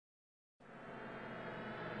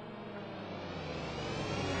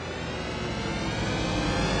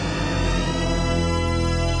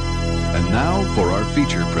Now for our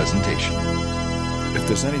feature presentation. If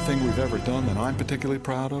there's anything we've ever done that I'm particularly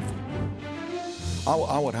proud of,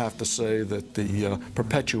 I would have to say that the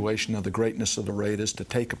perpetuation of the greatness of the Raiders, to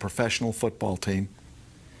take a professional football team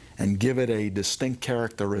and give it a distinct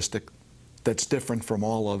characteristic that's different from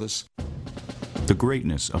all others. The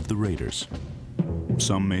greatness of the Raiders.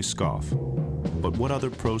 Some may scoff, but what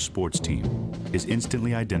other pro sports team is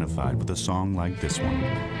instantly identified with a song like this one?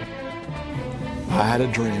 I had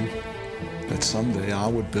a dream that someday I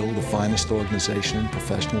would build the finest organization in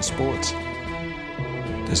professional sports.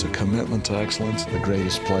 There's a commitment to excellence, the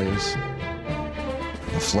greatest players.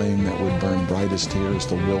 The flame that would burn brightest here is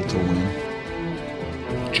the will to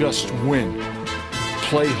win. Just win.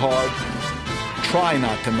 Play hard. Try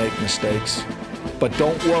not to make mistakes. But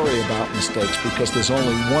don't worry about mistakes, because there's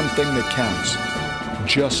only one thing that counts.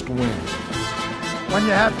 Just win. When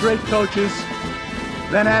you have great coaches,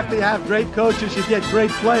 then after you have great coaches, you get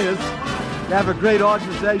great players. You have a great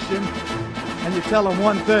organization, and you tell them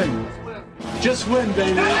one thing. Just win,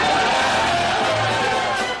 baby.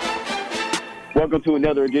 Welcome to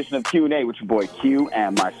another edition of Q&A with your boy Q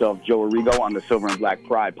and myself, Joe Arrigo, on the Silver and Black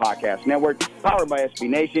Pride Podcast Network, powered by SB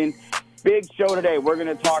Nation. Big show today. We're going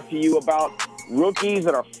to talk to you about rookies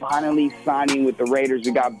that are finally signing with the Raiders.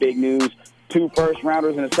 We got big news. 2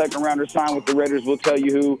 first-rounders and a second-rounder signed with the Raiders. We'll tell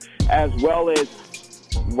you who, as well as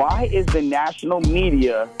why is the national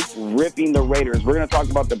media ripping the Raiders. We're going to talk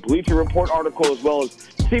about the Bleacher Report article, as well as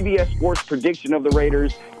CBS Sports prediction of the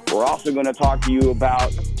Raiders. We're also going to talk to you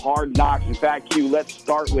about Hard Knocks. In fact, Q, let's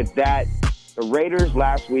start with that. The Raiders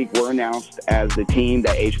last week were announced as the team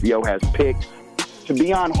that HBO has picked to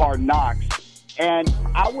be on Hard Knocks. And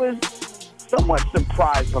I was somewhat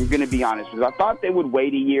surprised, if I'm going to be honest, because I thought they would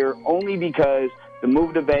wait a year, only because the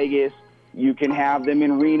move to Vegas, you can have them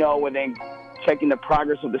in Reno and then checking the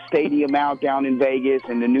progress of the stadium out down in Vegas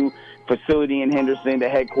and the new facility in Henderson, the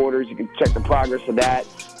headquarters. You can check the progress of that.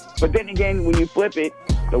 But then again, when you flip it,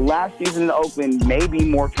 the last season in Oakland may be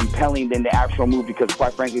more compelling than the actual move, because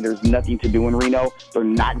quite frankly, there's nothing to do in Reno. They're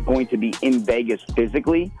not going to be in Vegas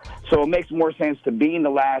physically. So it makes more sense to be in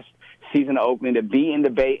the last season of Oakland, to be in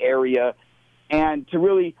the Bay Area, and to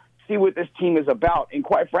really see what this team is about. And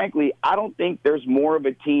quite frankly, I don't think there's more of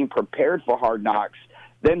a team prepared for Hard Knocks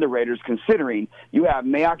than the Raiders, considering you have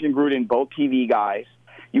Mayock and Gruden, both TV guys.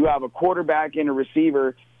 You have a quarterback and a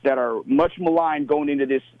receiver that are much maligned going into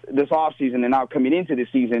this offseason and now coming into this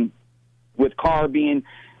season, with Carr being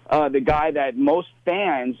the guy that most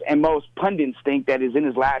fans and most pundits think that is in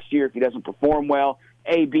his last year if he doesn't perform well.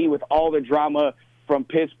 AB with all the drama from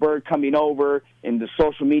Pittsburgh coming over and the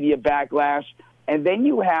social media backlash. And then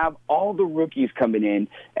you have all the rookies coming in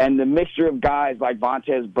and the mixture of guys like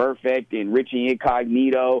Vontaze Burfict and Richie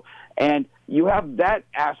Incognito. And you have that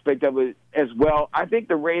aspect of it as well. I think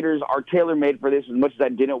the Raiders are tailor-made for this, as much as I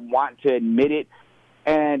didn't want to admit it.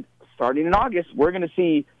 And starting in August, we're going to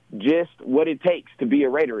see just what it takes to be a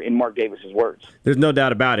Raider, in Mark Davis's words. There's no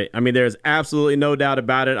doubt about it. I mean, there's absolutely no doubt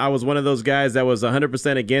about it. I was one of those guys that was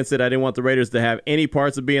 100% against it. I didn't want the Raiders to have any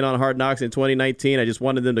parts of being on Hard Knocks in 2019. I just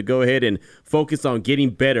wanted them to go ahead and focus on getting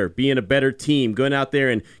better, being a better team, going out there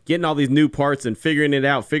and getting all these new parts and figuring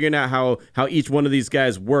out how each one of these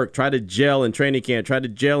guys work, try to gel in training camp, try to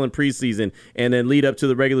gel in preseason, and then lead up to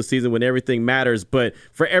the regular season when everything matters. But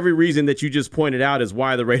for every reason that you just pointed out is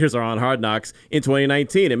why the Raiders are on Hard Knocks in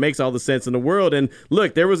 2019. It makes all the sense in the world. And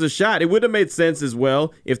look, there was a shot. It would have made sense as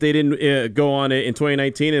well if they didn't go on it in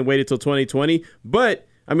 2019 and waited till 2020. But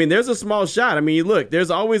I mean, there's a small shot. I mean, look, there's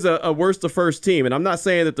always a worst to first team. And I'm not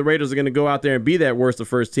saying that the Raiders are going to go out there and be that worst to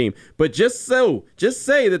first team. But just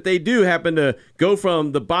say that they do happen to go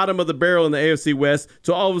from the bottom of the barrel in the AFC West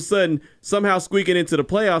to all of a sudden somehow squeaking into the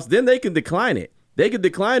playoffs, then they can decline it. They could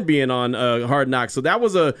decline being on Hard Knocks. So that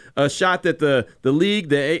was a shot that the league,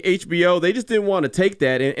 the HBO, they just didn't want to take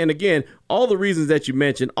that. And again, all the reasons that you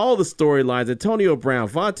mentioned, all the storylines, Antonio Brown,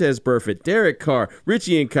 Vontaze Burfict, Derek Carr,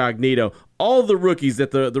 Richie Incognito, all the rookies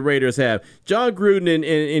that the Raiders have, John Gruden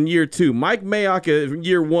in year 2, Mike Mayock in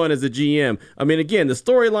year 1 as a GM. I mean, again, the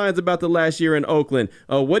storylines about the last year in Oakland.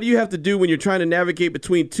 What do you have to do when you're trying to navigate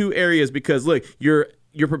between two areas? Because, look,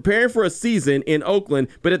 you're preparing for a season in Oakland,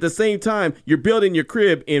 but at the same time, you're building your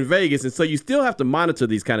crib in Vegas. And so you still have to monitor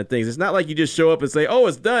these kind of things. It's not like you just show up and say, oh,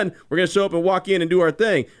 it's done. We're going to show up and walk in and do our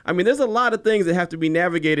thing. I mean, there's a lot of things that have to be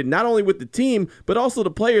navigated, not only with the team, but also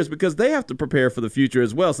the players, because they have to prepare for the future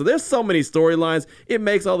as well. So there's so many storylines. It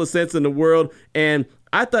makes all the sense in the world. And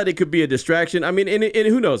I thought it could be a distraction. I mean, and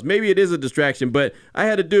who knows? Maybe it is a distraction, but I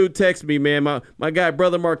had a dude text me, man, my guy,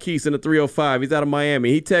 Brother Marquise in the 305. He's out of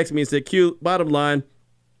Miami. He texted me and said, Q, bottom line,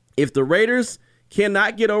 if the Raiders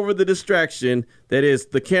cannot get over the distraction that is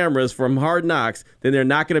the cameras from Hard Knocks, then they're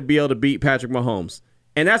not going to be able to beat Patrick Mahomes.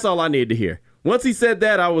 And that's all I needed to hear. Once he said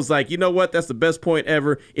that, I was like, you know what? That's the best point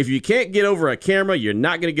ever. If you can't get over a camera, you're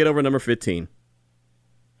not going to get over number 15.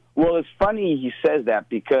 Well, it's funny he says that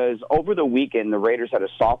because over the weekend, the Raiders had a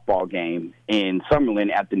softball game in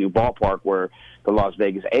Summerlin at the new ballpark where the Las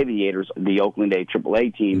Vegas Aviators, the Oakland A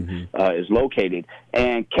AAA team, is located.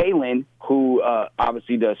 And Kalen, who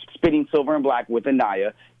obviously does Spitting Silver and Black with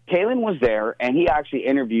Anaya, Kalen was there, and he actually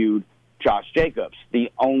interviewed Josh Jacobs,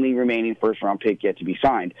 the only remaining first-round pick yet to be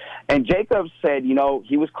signed. And Jacobs said, you know,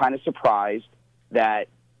 he was kind of surprised that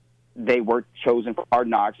they were chosen for Hard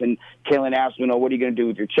Knocks. And Kalen asked, you know, what are you going to do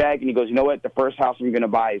with your check? And he goes, you know what? The first house I'm going to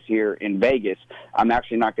buy is here in Vegas. I'm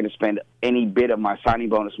actually not going to spend any bit of my signing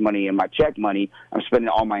bonus money and my check money. I'm spending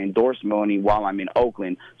all my endorsement money while I'm in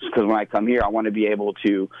Oakland. Because when I come here, I want to be able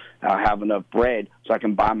to have enough bread so I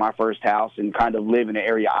can buy my first house and kind of live in the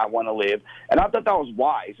area I want to live. And I thought that was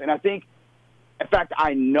wise. And I think, in fact,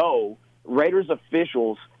 I know Raiders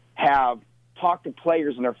officials have talk to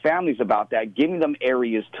players and their families about that, giving them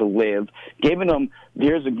areas to live, giving them,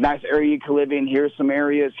 here's a nice area you can live in, here's some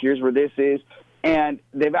areas, here's where this is. And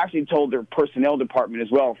they've actually told their personnel department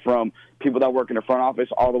as well, from people that work in the front office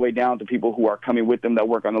all the way down to people who are coming with them that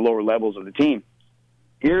work on the lower levels of the team.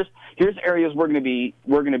 Here's areas we're going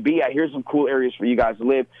to be at. Here's some cool areas for you guys to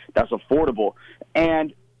live that's affordable.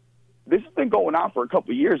 And this has been going on for a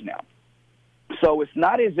couple of years now. So it's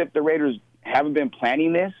not as if the Raiders haven't been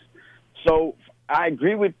planning this. So I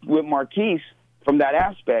agree with Marquise from that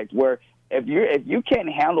aspect, where if you can't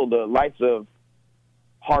handle the lights of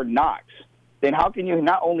Hard Knocks, then how can you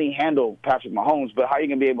not only handle Patrick Mahomes, but how are you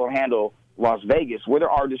going to be able to handle Las Vegas, where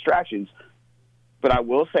there are distractions? But I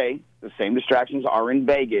will say the same distractions are in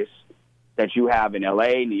Vegas that you have in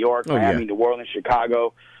L.A., New York, Miami, New Orleans,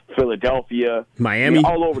 Chicago, Philadelphia, Miami,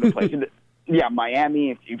 all over the place. Yeah,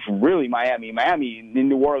 Miami, it's really Miami, in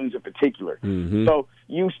New Orleans in particular. Mm-hmm. So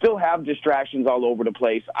you still have distractions all over the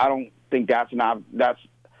place. I don't think that's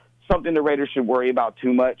something the Raiders should worry about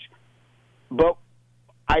too much. But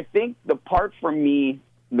I think the part for me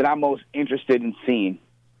that I'm most interested in seeing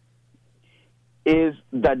is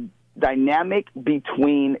the dynamic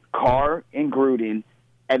between Carr and Gruden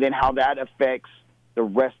and then how that affects the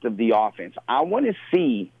rest of the offense. I want to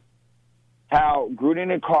see how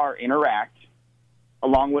Gruden and Carr interact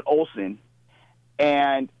along with Olsen,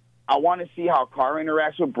 and I want to see how Carr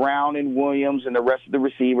interacts with Brown and Williams and the rest of the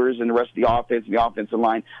receivers and the rest of the offense and the offensive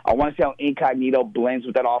line. I want to see how Incognito blends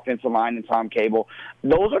with that offensive line and Tom Cable.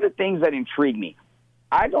 Those are the things that intrigue me.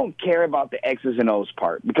 I don't care about the X's and O's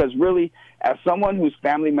part because really, as someone whose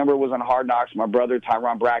family member was on Hard Knocks, my brother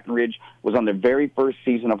Tyrone Brackenridge was on the very first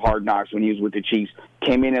season of Hard Knocks when he was with the Chiefs,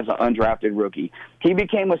 came in as an undrafted rookie. He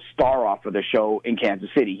became a star off of the show in Kansas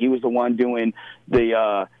City. He was the one doing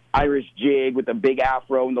the Irish jig with the big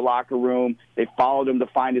afro in the locker room. They followed him to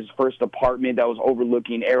find his first apartment that was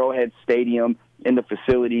overlooking Arrowhead Stadium in the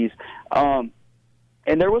facilities. And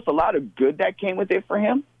there was a lot of good that came with it for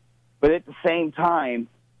him. But at the same time,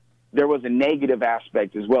 there was a negative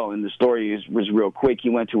aspect as well. And the story was real quick. He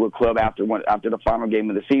went to a club after the final game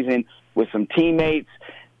of the season with some teammates,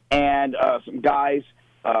 and some guys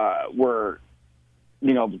were,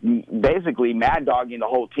 basically mad dogging the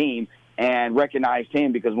whole team and recognized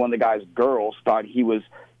him because one of the guy's girls thought he was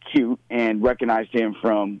cute and recognized him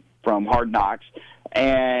from Hard Knocks.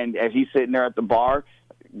 And as he's sitting there at the bar,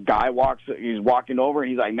 he's walking over and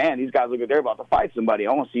he's like, man, these guys look like they're about to fight somebody.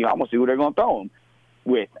 I want to see who they're going to throw him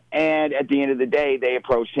with. And at the end of the day, they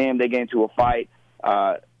approached him. They get into a fight.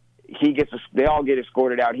 They all get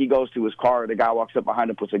escorted out. He goes to his car. The guy walks up behind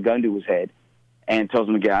him, puts a gun to his head, and tells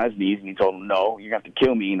him to get on his knees. And he told him, no, you're going to have to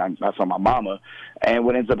kill me. And that's on my mama. And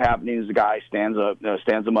what ends up happening is the guy stands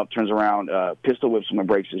him up, turns around, pistol whips him, and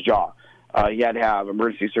breaks his jaw. He had to have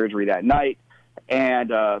emergency surgery that night.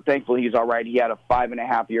 And thankfully, he's all right. He had a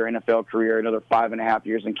 5.5-year NFL career, another 5.5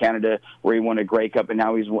 years in Canada, where he won a Grey Cup, and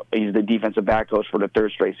now he's the defensive back coach for the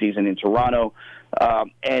third straight season in Toronto. But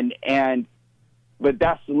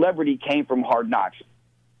that celebrity came from Hard Knocks.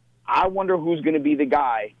 I wonder who's going to be the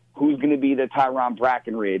guy, who's going to be the Tyrone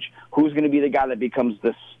Brackenridge, who's going to be the guy that becomes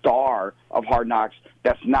the star of Hard Knocks.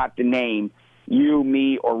 That's not the name you,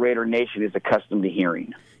 me, or Raider Nation is accustomed to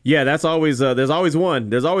hearing. Yeah, that's always there's always one.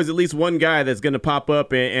 There's always at least one guy that's going to pop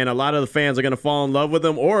up, and a lot of the fans are going to fall in love with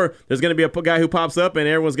him, or there's going to be a guy who pops up, and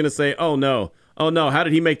everyone's going to say, oh, no, oh no, how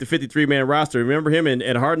did he make the 53-man roster? Remember him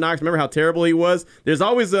at Hard Knocks? Remember how terrible he was? There's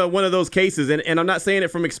always one of those cases, and I'm not saying it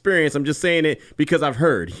from experience. I'm just saying it because I've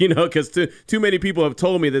heard, because too many people have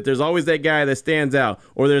told me that there's always that guy that stands out,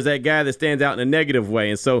 or there's that guy that stands out in a negative way.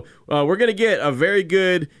 And so we're going to get a very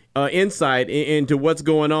good insight into what's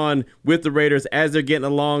going on with the Raiders as they're getting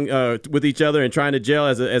along with each other and trying to gel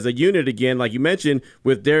as a unit again, like you mentioned,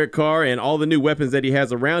 with Derek Carr and all the new weapons that he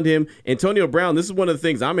has around him. Antonio Brown, this is one of the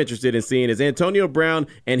things I'm interested in seeing, is Antonio Brown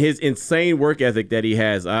and his insane work ethic that he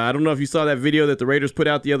has. I don't know if you saw that video that the Raiders put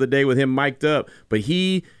out the other day with him mic'd up, but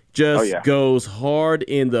he just goes hard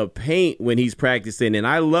in the paint when he's practicing. And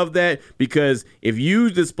I love that, because if you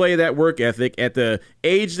display that work ethic at the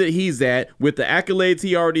age that he's at, with the accolades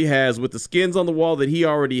he already has, with the skins on the wall that he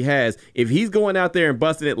already has, if he's going out there and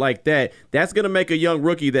busting it like that, that's going to make a young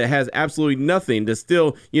rookie that has absolutely nothing, that's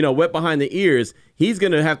still, wet behind the ears. He's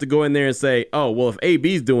going to have to go in there and say, oh, well, if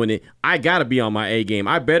AB's doing it, I got to be on my A game.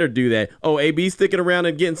 I better do that. Oh, AB's sticking around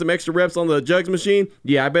and getting some extra reps on the jugs machine?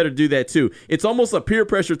 Yeah, I better do that too. It's almost a peer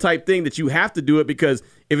pressure type thing that you have to do it, because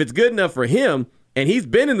if it's good enough for him, and he's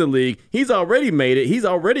been in the league, he's already made it, he's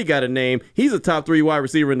already got a name, he's a top 3 wide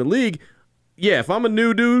receiver in the league. Yeah, if I'm a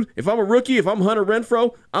new dude, if I'm a rookie, if I'm Hunter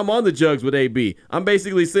Renfrow, I'm on the jugs with AB. I'm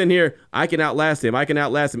basically sitting here, I can outlast him.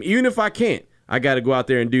 Even if I can't, I got to go out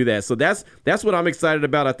there and do that. So that's what I'm excited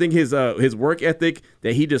about. I think his work ethic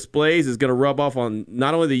that he displays is going to rub off on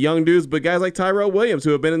not only the young dudes, but guys like Tyrell Williams,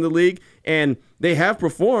 who have been in the league, and they have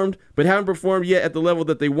performed, but haven't performed yet at the level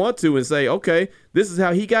that they want to, and say, okay, this is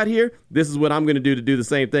how he got here. This is what I'm going to do the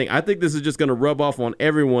same thing. I think this is just going to rub off on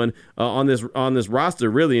everyone on this roster,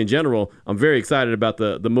 really, in general. I'm very excited about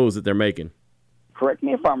the moves that they're making. Correct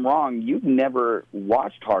me if I'm wrong, you've never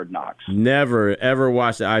watched Hard Knocks. Never, ever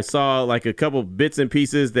watched it. I saw like a couple bits and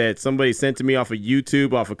pieces that somebody sent to me off of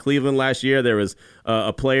YouTube, off of Cleveland last year. There was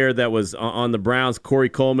a player that was on the Browns, Corey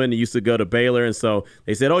Coleman. He used to go to Baylor, and so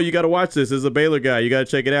they said, oh, you got to watch this. This is a Baylor guy. You got to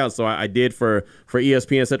check it out. So I did for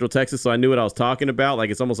ESPN Central Texas, so I knew what I was talking about.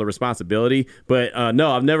 Like, it's almost a responsibility. But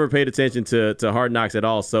no, I've never paid attention to Hard Knocks at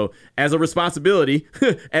all. So as a responsibility,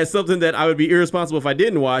 as something that I would be irresponsible if I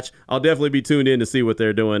didn't watch, I'll definitely be tuned in to see what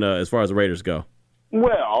they're doing as far as the Raiders go.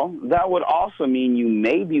 Well, that would also mean you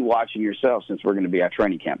may be watching yourself, since we're going to be at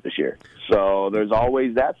training camp this year. So there's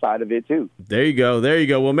always that side of it, too. There you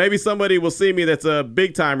go. Well, maybe somebody will see me that's a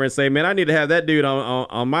big-timer and say, man, I need to have that dude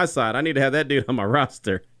on my side. I need to have that dude on my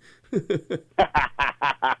roster.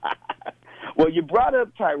 Well, you brought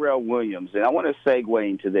up Tyrell Williams, and I want to segue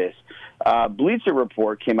into this. Bleacher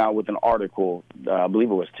Report came out with an article, I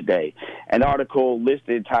believe it was today. An article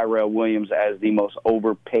listed Tyrell Williams as the most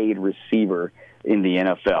overpaid receiver in the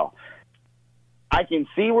NFL. I can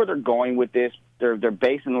see where they're going with this. They're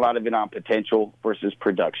basing a lot of it on potential versus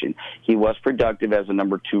production. He was productive as a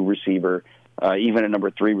number 2 receiver, even a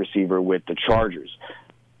number 3 receiver with the Chargers.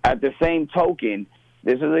 At the same token,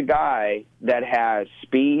 this is a guy that has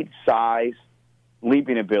speed, size,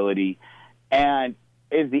 leaping ability, and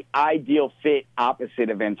is the ideal fit opposite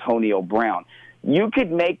of Antonio Brown. You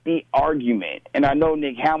could make the argument, and I know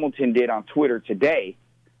Nick Hamilton did on Twitter today,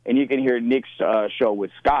 and you can hear Nick's show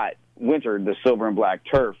with Scott Winter, the Silver and Black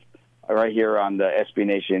Turf, right here on the SB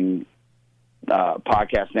Nation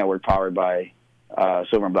podcast network powered by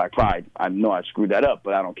Silver and Black Pride. I know I screwed that up,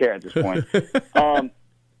 but I don't care at this point.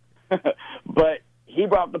 But he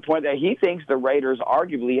brought up the point that he thinks the Raiders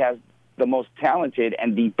arguably has the most talented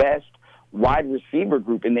and the best wide receiver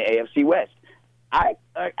group in the AFC West. I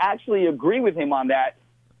actually agree with him on that.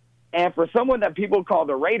 And for someone that people call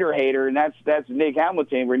the Raider hater, and that's Nick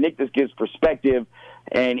Hamilton, where Nick just gives perspective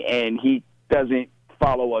and he doesn't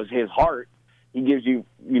follow his heart. He gives you,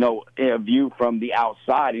 a view from the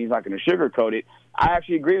outside, and he's not going to sugarcoat it. I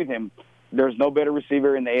actually agree with him. There's no better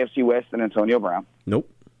receiver in the AFC West than Antonio Brown. Nope.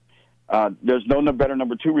 There's no better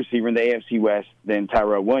number 2 receiver in the AFC West than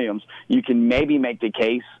Tyrell Williams. You can maybe make the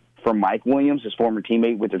case for Mike Williams, his former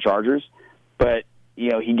teammate with the Chargers, but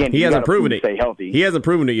he hasn't proven it. Stay healthy. He hasn't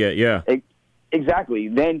proven it yet. Yeah, exactly.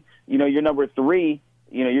 Then your number 3.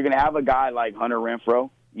 You're going to have a guy like Hunter Renfrow.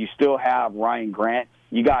 You still have Ryan Grant.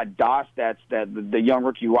 You got Doss, that's the young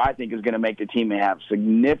rookie who I think is going to make the team and have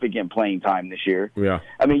significant playing time this year. Yeah,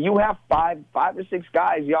 I mean, you have five or six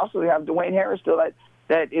guys. You also have Dwayne Harris still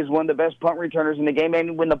that is one of the best punt returners in the game,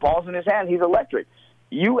 and when the ball's in his hand, he's electric.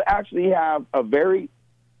 You actually have a very,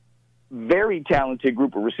 very talented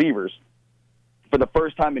group of receivers for the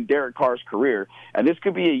first time in Derek Carr's career, and this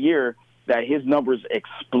could be a year that his numbers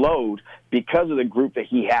explode because of the group that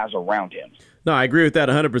he has around him. No, I agree with that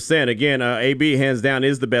 100%. Again, AB hands down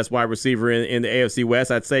is the best wide receiver in the AFC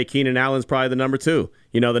West. I'd say Keenan Allen's probably the number 2.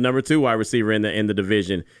 The number 2 wide receiver in the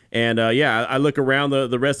division. And I look around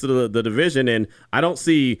the rest of the division, and I don't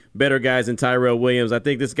see better guys than Tyrell Williams. I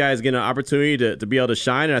think this guy's getting an opportunity to be able to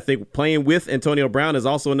shine, and I think playing with Antonio Brown is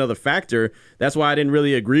also another factor. That's why I didn't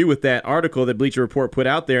really agree with that article that Bleacher Report put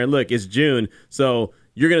out there. And look, it's June, so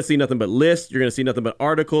you're going to see nothing but lists. You're going to see nothing but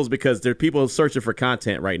articles because there are people searching for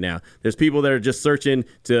content right now. There's people that are just searching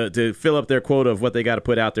to fill up their quota of what they got to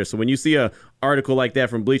put out there. So when you see a article like that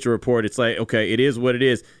from Bleacher Report, it's like, okay, it is what it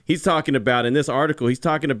is. He's talking about, in this article, he's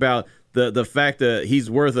talking about the fact that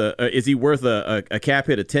he's worth is he worth a cap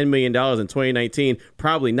hit of $10 million in 2019?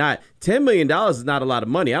 Probably not. $10 million is not a lot of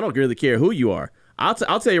money. I don't really care who you are. I'll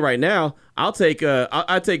tell you right now, I'll take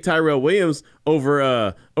Tyrell Williams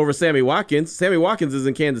over Sammy Watkins. Sammy Watkins is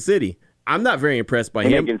in Kansas City. I'm not very impressed by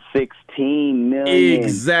him. Making $16 million.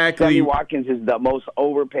 Exactly. Sammy Watkins is the most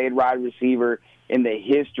overpaid wide receiver in the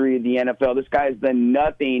history of the NFL. This guy has done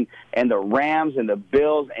nothing, and the Rams and the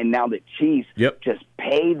Bills and now the Chiefs just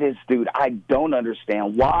pay this dude. I don't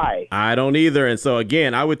understand why. I don't either. And so,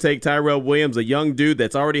 again, I would take Tyrell Williams, a young dude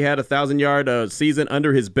that's already had a 1,000-yard season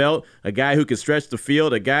under his belt, a guy who can stretch the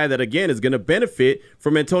field, a guy that, again, is going to benefit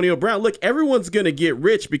from Antonio Brown. Look, everyone's going to get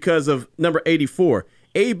rich because of number 84.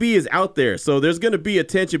 AB is out there, so there's going to be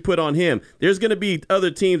attention put on him. There's going to be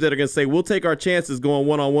other teams that are going to say, we'll take our chances going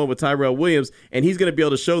one-on-one with Tyrell Williams, and he's going to be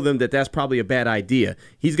able to show them that that's probably a bad idea.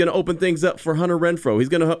 He's going to open things up for Hunter Renfrow. He's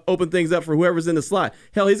going to open things up for whoever's in the slot.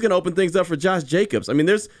 Hell, he's going to open things up for Josh Jacobs. I mean,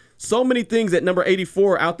 there's so many things at number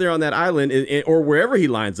 84 out there on that island or wherever he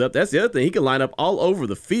lines up. That's the other thing. He can line up all over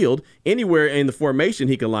the field. Anywhere in the formation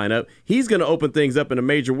he can line up. He's going to open things up in a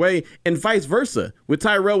major way, and vice versa. With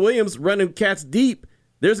Tyrell Williams running cats deep,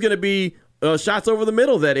 there's going to be shots over the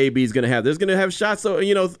middle that AB is going to have. There's going to have shots,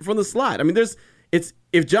 from the slot. I mean,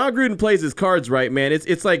 if John Gruden plays his cards right, man,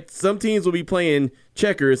 it's like some teams will be playing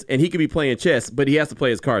checkers and he could be playing chess, but he has to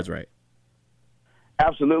play his cards right.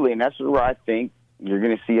 Absolutely, and that's where I think you're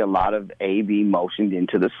going to see a lot of AB motioned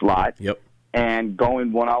into the slot. Yep. And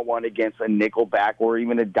going one-on-one against a nickel back or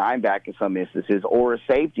even a dime back in some instances, or a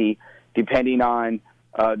safety, depending on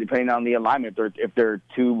the alignment.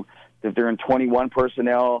 If they're in 21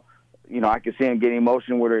 personnel, I can see them getting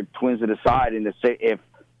motion where they're twins to the side, and if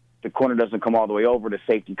the corner doesn't come all the way over, the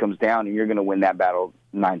safety comes down, and you're going to win that battle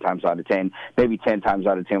 9 times out of 10, maybe 10 times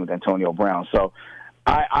out of 10 with Antonio Brown. So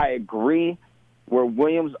I agree where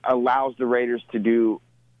Williams allows the Raiders to do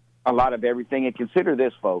a lot of everything. And consider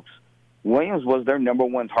this, folks. Williams was their number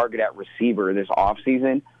 1 target at receiver this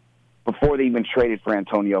offseason before they even traded for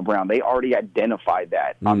Antonio Brown. They already identified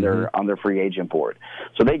that on their free agent board.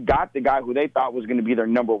 So they got the guy who they thought was going to be their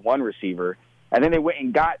number 1 receiver, and then they went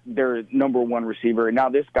and got their number 1 receiver, and now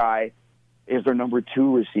this guy is their number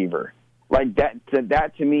 2 receiver. Like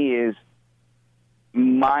that to me is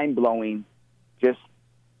mind-blowing, just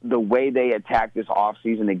the way they attacked this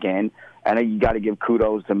offseason again. I know you got to give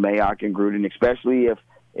kudos to Mayock and Gruden, especially if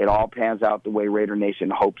it all pans out the way Raider Nation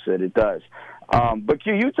hopes that it does. But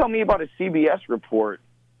Q, you tell me about a CBS report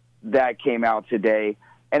that came out today.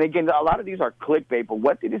 And again, a lot of these are clickbait, but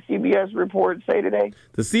what did the CBS report say today?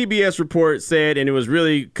 The CBS report said, and it was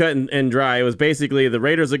really cut and dry, it was basically the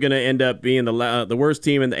Raiders are going to end up being the worst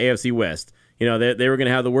team in the AFC West. They were going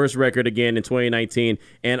to have the worst record again in 2019.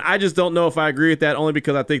 And I just don't know if I agree with that, only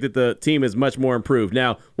because I think that the team is much more improved.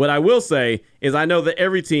 Now, what I will say is I know that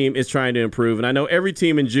every team is trying to improve, and I know every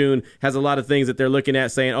team in June has a lot of things that they're looking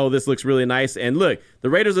at saying, oh, this looks really nice. And look,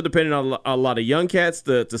 the Raiders are depending on a lot of young cats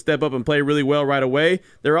to step up and play really well right away.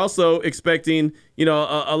 They're also expecting,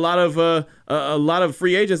 a lot of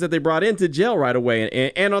free agents that they brought in to gel right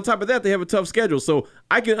away. And on top of that, they have a tough schedule. So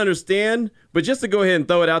I can understand, but just to go ahead and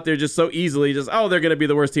throw it out there just so easily, they're going to be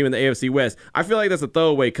the worst team in the AFC West. I feel like that's a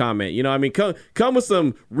throwaway comment. Come with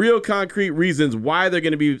some real concrete reasons why they're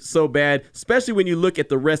going to be so bad, especially when you look at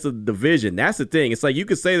the rest of the division. That's the thing. It's like you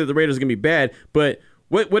could say that the Raiders are going to be bad, but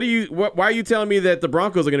why are you telling me that the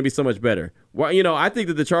Broncos are going to be so much better? Why, I think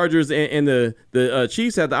that the Chargers and the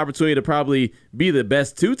Chiefs have the opportunity to probably be the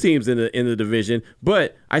best 2 teams in the division,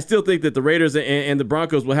 but I still think that the Raiders and the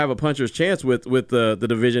Broncos will have a puncher's chance with the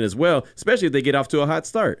division as well, especially if they get off to a hot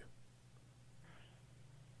start.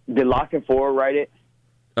 Did Lock and 4 write it?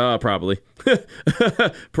 Probably.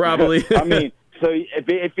 Probably. I mean, so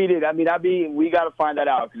if he did, we got to find that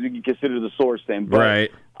out because we can consider the source thing. But,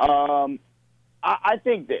 right. I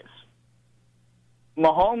think this.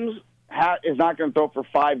 Mahomes is not going to throw for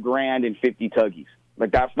 $5,000 and 50 tuggies.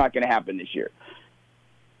 Like, that's not going to happen this year.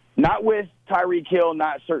 Not with Tyreek Hill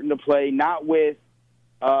not certain to play, not with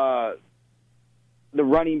the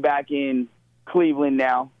running back in Cleveland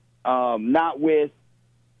now, not with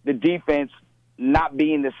the defense not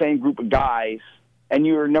being the same group of guys, and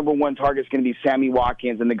your number one target is going to be Sammy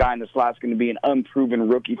Watkins, and the guy in the slot is going to be an unproven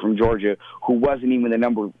rookie from Georgia who wasn't even the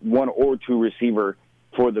number 1 or 2 receiver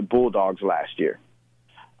for the Bulldogs last year.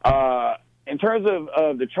 In terms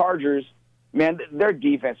of the Chargers, man, their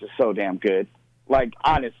defense is so damn good. Like,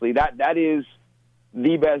 honestly, that is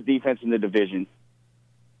the best defense in the division.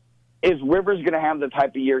 Is Rivers going to have the type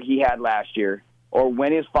of year he had last year, or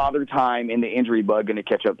when is Father Time and the injury bug going to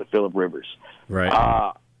catch up to Phillip Rivers?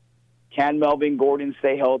 Right. Can Melvin Gordon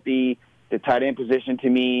stay healthy? The tight end position, to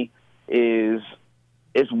me, is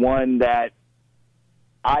one that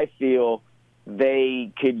I feel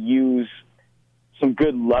they could use some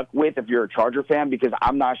good luck with if you're a Charger fan, because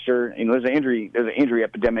I'm not sure. There's an injury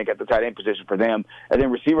epidemic at the tight end position for them, and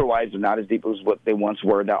then receiver-wise, they're not as deep as what they once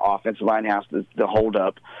were. That offensive line has to hold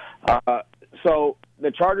up. So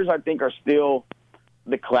the Chargers, I think, are still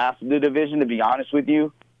the class of the division, to be honest with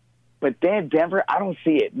you. But then Denver, I don't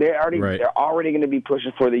see it. They're already going to be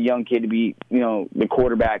pushing for the young kid to be, the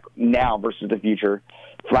quarterback now versus the future.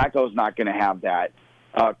 Flacco's not going to have that.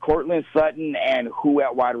 Cortland Sutton and who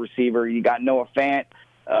at wide receiver? You got Noah Fant,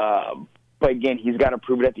 but again, he's got to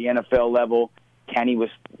prove it at the NFL level. Can he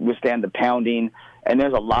withstand the pounding? And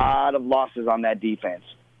there's a lot of losses on that defense.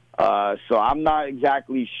 So I'm not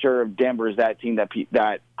exactly sure if Denver is that team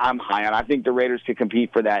that I'm high on. I think the Raiders could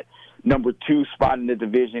compete for that number 2 spot in the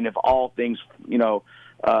division if all things,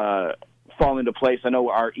 fall into place. I know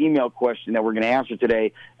our email question that we're going to answer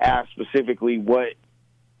today asked specifically what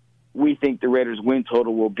we think the Raiders' win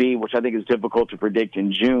total will be, which I think is difficult to predict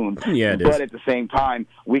in June. Yeah, it is. But at the same time,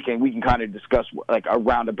 we can kind of discuss like a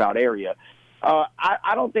roundabout area.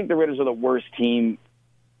 I don't think the Raiders are the worst team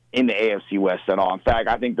in the AFC West at all. In fact,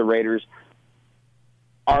 I think the Raiders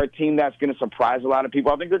are a team that's going to surprise a lot of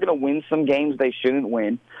people. I think they're going to win some games they shouldn't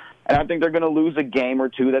win, and I think they're going to lose a game or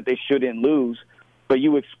two that they shouldn't lose, but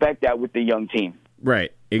you expect that with the young team.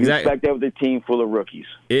 Right. Exactly. You expect that with a team full of rookies.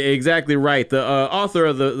 Exactly right. The author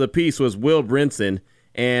of the piece was Will Brinson,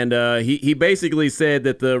 and he basically said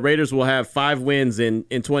that the Raiders will have 5 wins in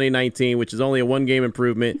 2019, which is only a 1-game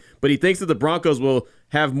improvement, but he thinks that the Broncos will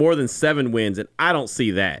have more than 7 wins, and I don't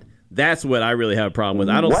see that. That's what I really have a problem with.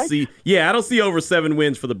 I don't see over 7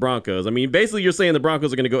 wins for the Broncos. I mean, basically you're saying the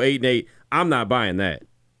Broncos are going to go 8-8. I'm not buying that.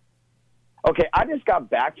 Okay, I just got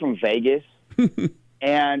back from Vegas,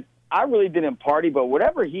 and I really didn't party, but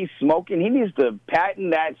whatever he's smoking, he needs to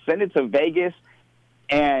patent that, send it to Vegas,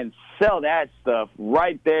 and sell that stuff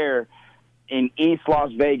right there in East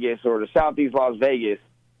Las Vegas or the Southeast Las Vegas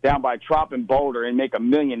down by Trop and Boulder and make $1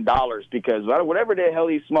 million, because whatever the hell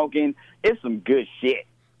he's smoking, it's some good shit.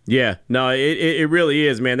 Yeah, no, it really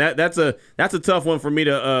is, man. That's a tough one for me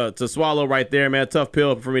to swallow right there, man. A tough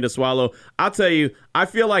pill for me to swallow. I'll tell you, I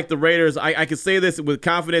feel like the Raiders, I can say this with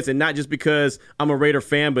confidence, and not just because I'm a Raider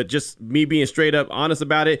fan, but just me being straight up honest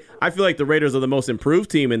about it. I feel like the Raiders are the most improved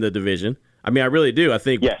team in the division. I mean, I really do. I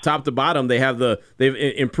think top to bottom, they've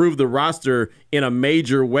improved the roster in a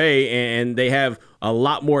major way, and they have a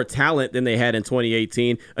lot more talent than they had in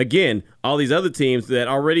 2018. Again, all these other teams that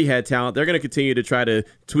already had talent, they're going to continue to try to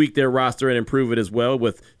tweak their roster and improve it as well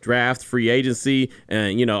with draft, free agency,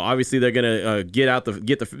 and obviously they're going to get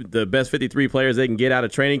the best 53 players they can get out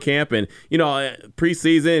of training camp, and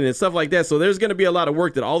preseason and stuff like that. So there's going to be a lot of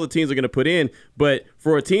work that all the teams are going to put in. But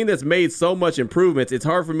for a team that's made so much improvements, it's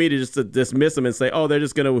hard for me to dismiss them and say, oh, they're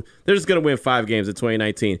just going to win 5 games in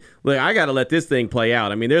 2019. Look, I got to let this thing play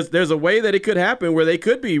out. I mean, there's a way that it could happen where they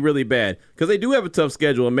could be really bad because they do have a tough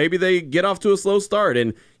schedule, and maybe they get off to a slow start,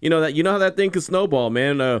 and how that thing could snowball,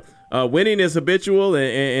 man. Winning is habitual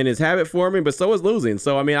and is habit forming, but so is losing.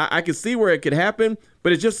 So I mean, I can see where it could happen,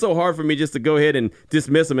 but it's just so hard for me just to go ahead and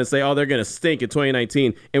dismiss them and say, oh, they're going to stink in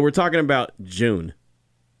 2019, and we're talking about June.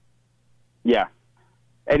 Yeah,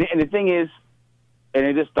 and the thing is, and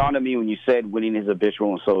it just dawned on me when you said winning is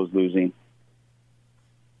habitual and so is losing.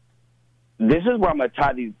 This is where I'm going to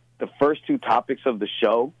tie the first 2 topics of the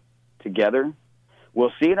show together.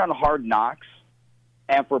 We'll see it on Hard Knocks,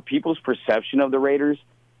 and for people's perception of the Raiders,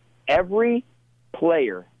 every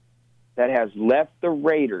player that has left the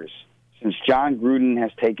Raiders since John Gruden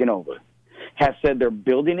has taken over has said they're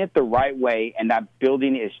building it the right way, and that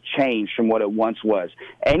building is changed from what it once was.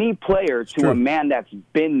 Any player to a man that's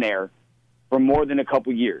been there for more than a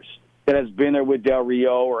couple years, that has been there with Del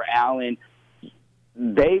Rio or Allen,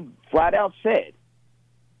 they flat out said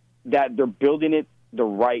that they're building it the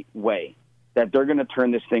right way, that they're going to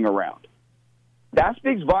turn this thing around. That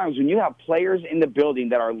speaks volumes when you have players in the building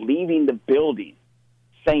that are leaving the building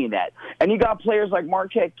saying that. And you got players like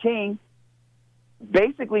Marquette King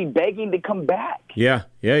basically begging to come back. Yeah,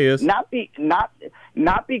 he is. Not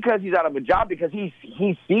because he's out of a job, because he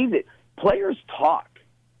sees it. Players talk.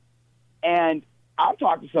 And I've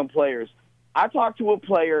talked to some players. I talked to a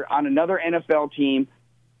player on another NFL team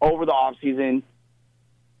over the offseason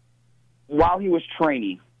while he was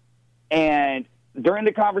training. And during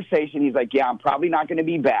the conversation, he's like, yeah, I'm probably not going to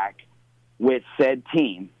be back with said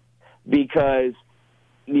team because,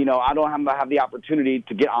 I don't have the opportunity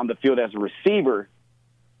to get on the field as a receiver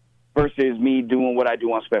versus me doing what I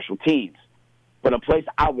do on special teams. But a place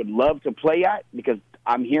I would love to play at, because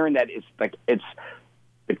I'm hearing that it's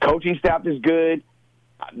the coaching staff is good,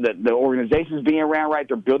 the organization is being ran right,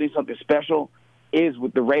 they're building something special, is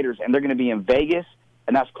with the Raiders, and they're going to be in Vegas,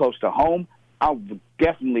 and that's close to home. I would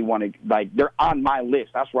definitely want to, they're on my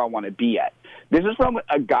list. That's where I want to be at. This is from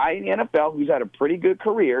a guy in the NFL who's had a pretty good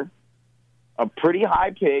career, a pretty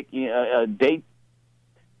high pick,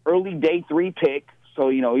 early day 3 pick. So,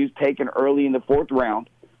 he's taken early in the 4th round.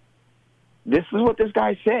 This is what this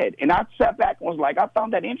guy said. And I sat back and was like, I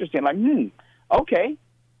found that interesting. Okay.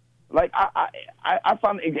 I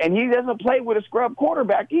found, and he doesn't play with a scrub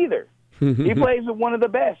quarterback either. He plays with one of the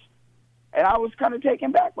best. And I was kind of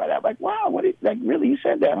taken back by that. Wow, really, you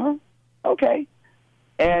said that, huh? Okay.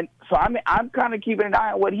 And so I'm kind of keeping an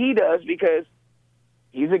eye on what he does, because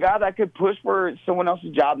he's a guy that could push for someone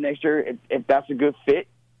else's job next year if that's a good fit.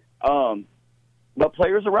 But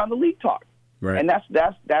players around the league talk. Right. And that's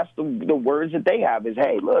the words that they have is,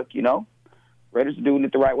 hey, look, Raiders are doing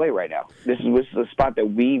it the right way right now. This is a spot that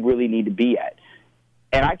we really need to be at.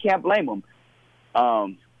 And I can't blame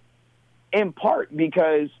them, in part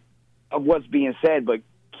because of what's being said. But,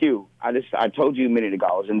 Q, I told you a minute ago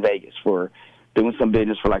I was in Vegas for doing some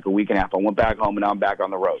business for a week and a half. I went back home, and now I'm back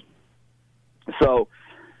on the road. So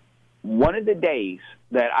one of the days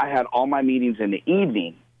that I had all my meetings in the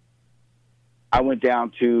evening, I went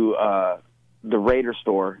down to the Raider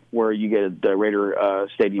store where you get the Raider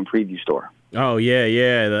Stadium preview store. Oh yeah.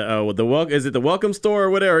 Is it the Welcome store or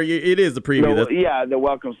whatever? It is the preview. The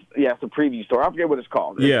Welcome. Yeah, it's the preview store. I forget what it's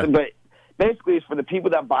called. Yeah, but basically, it's for the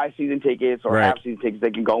people that buy season tickets or have season tickets.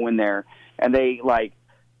 They can go in there and they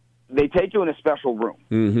take you in a special room.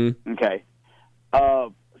 Mm-hmm. Okay.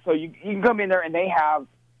 So you can come in there and they have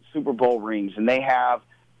Super Bowl rings and they have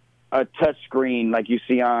a touch screen like you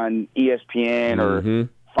see on ESPN or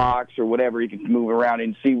Fox or whatever. You can move around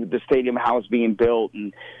and see the stadium, how it's being built,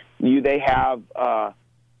 and they have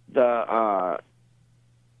the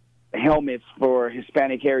helmets for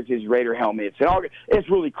Hispanic Heritage Raider helmets. And it's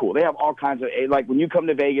really cool. They have all kinds of, when you come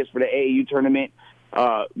to Vegas for the AAU tournament,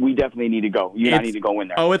 we definitely need to go. I need to go in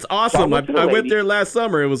there. Oh, it's awesome. So I went there last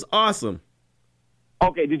summer. It was awesome.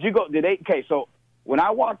 Okay, did you go? Okay, so when I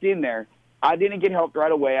walked in there, I didn't get help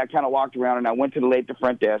right away. I kind of walked around, and I went to the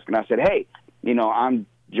front desk, and I said, hey, I'm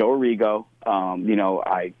Joe Arrigo.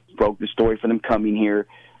 I broke the story for them coming here.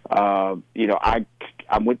 I'm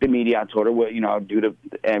with the media. I told her what, I do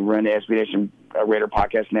and run the SB Nation Raider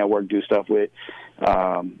Podcast Network, do stuff with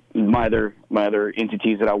my other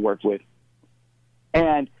entities that I work with.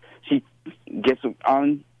 And she gets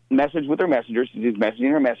on message with her messenger. She's messaging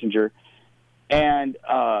her messenger. And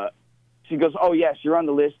she goes, oh, yes, you're on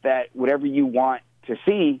the list that whatever you want to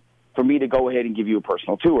see for me to go ahead and give you a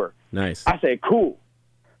personal tour. Nice. I said, cool.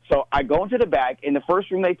 So I go into the back, and the first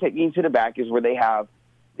room they take me into the back is where they have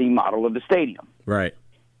the model of the stadium. Right.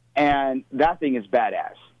 And that thing is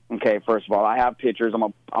badass. Okay, first of all, I have pictures.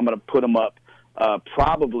 I'm gonna put them up.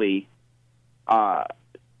 Probably, I'll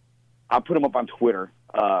put them up on Twitter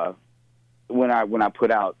when I put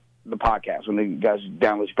out the podcast. When the guys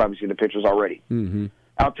download, you probably see the pictures already. Mm-hmm.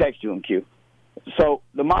 I'll text you them, Q. So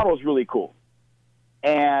the model is really cool,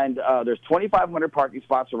 and there's 2,500 parking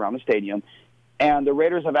spots around the stadium, and the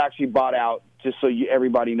Raiders have actually bought out, just so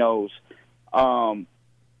everybody knows, a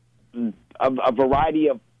variety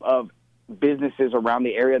of businesses around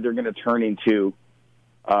the area. They're going to turn into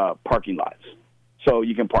parking lots, so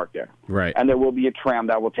you can park there. Right. And there will be a tram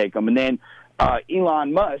that will take them. And then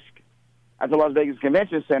Elon Musk at the Las Vegas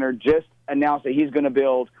Convention Center just announced that he's going to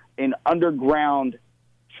build an underground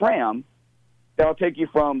tram that will take you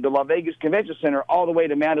from the Las Vegas Convention Center all the way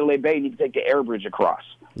to Mandalay Bay, and you can take the air bridge across.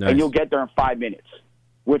 Nice. And you'll get there in 5 minutes,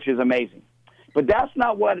 which is amazing. But that's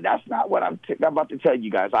not what I'm about to tell you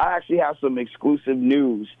guys. I actually have some exclusive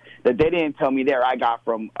news that they didn't tell me there. I got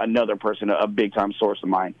from another person, a big-time source of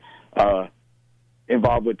mine,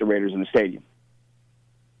 involved with the Raiders in the stadium.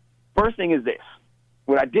 First thing is this.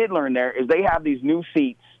 What I did learn there is they have these new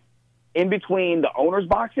seats in between the owners'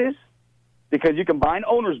 boxes because you combine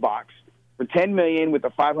owner's box for $10 million with a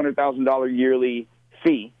 $500,000 yearly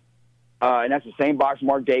fee. And that's the same box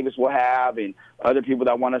Mark Davis will have and other people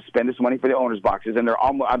that want to spend this money for the owner's boxes. And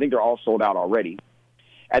I think they're all sold out already.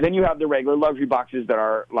 And then you have the regular luxury boxes that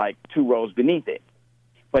are like 2 rows beneath it.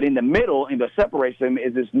 But in the middle, and that separates them,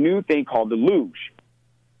 is this new thing called the luge.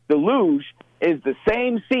 The luge is the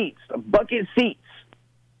same seats, bucket seats,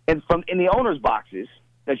 in the owner's boxes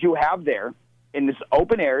that you have there in this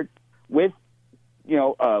open air with,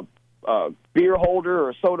 a beer holder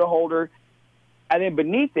or a soda holder. And then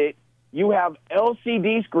beneath it, you have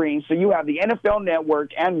LCD screens, so you have the NFL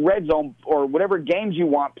Network and Red Zone or whatever games you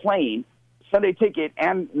want playing, Sunday Ticket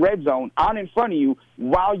and Red Zone on in front of you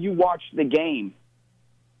while you watch the game.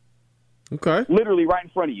 Okay. Literally right in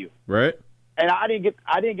front of you. Right. And I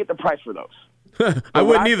didn't get the price for those. I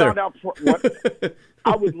wouldn't either.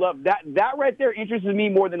 I would love that. That right there interests me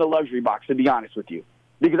more than a luxury box, to be honest with you,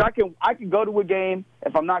 because I can go to a game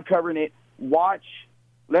if I'm not covering it, watch.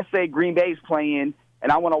 Let's say Green Bay's playing,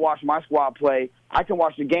 and I want to watch my squad play. I can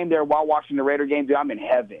watch the game there while watching the Raider game. Dude, I'm in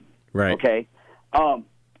heaven. Right. Okay.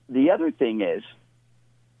 The other thing is,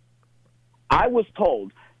 I was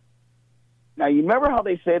told. Now you remember how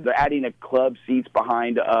they said they're adding a club seats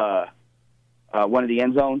behind one of the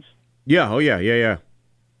end zones? Yeah. Oh yeah.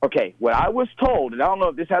 Okay, what I was told, and I don't know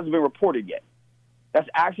if this hasn't been reported yet, that's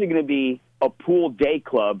actually going to be a pool day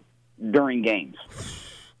club during games.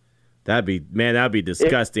 That'd be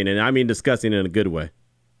disgusting, and I mean disgusting in a good way.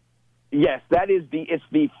 Yes, it's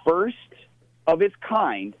the first of its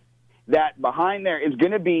kind that behind there is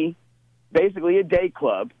going to be basically a day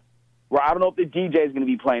club where I don't know if the DJ is going to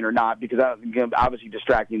be playing or not because that's obviously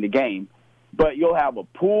distracting the game, but you'll have a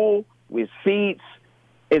pool with seats.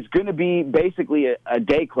 It's going to be basically a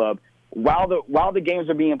day club while the games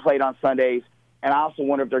are being played on Sundays. And I also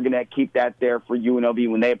wonder if they're going to keep that there for UNLV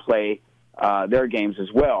when they play their games as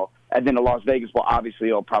well. And then the Las Vegas will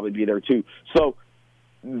obviously will probably be there too. So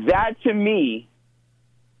that to me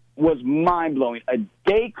was mind-blowing. A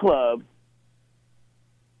day club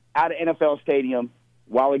at an NFL stadium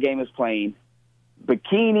while the game is playing.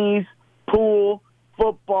 Bikinis, pool,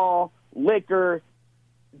 football, liquor.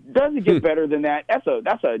 Doesn't get better than that. That's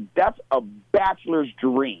a bachelor's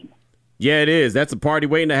dream. Yeah, it is. That's a party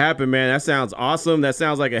waiting to happen, man. That sounds awesome. That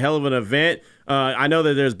sounds like a hell of an event. I know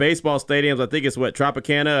that there's baseball stadiums. I think it's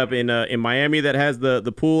Tropicana up in Miami that has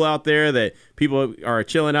the pool out there that people are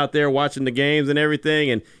chilling out there watching the games and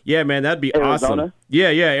everything. And yeah, man, that'd be Arizona? awesome. Yeah,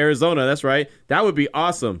 Arizona. That's right. That would be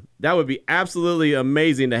awesome. That would be absolutely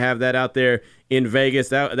amazing to have that out there in Vegas.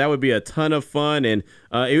 That would be a ton of fun, and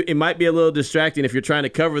it might be a little distracting if you're trying to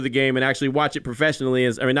cover the game and actually watch it professionally.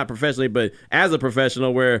 Not professionally, but as a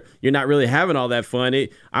professional, where you're not really having all that fun.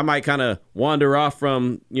 I might kind of wander off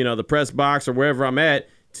from the press box or wherever I'm at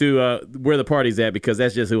to where the party's at because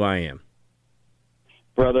that's just who I am.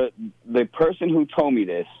 Brother, the person who told me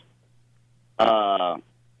this, tongue-in-cheek,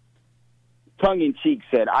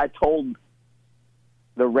 said, I told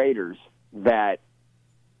the Raiders that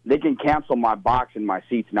they can cancel my box and my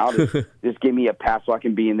seats, and I'll just give me a pass so I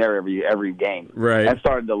can be in there every game. Right. And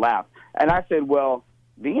started to laugh. And I said, well,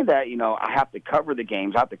 being that, I have to cover the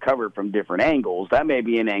games, I have to cover it from different angles. That may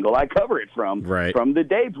be an angle I cover it from the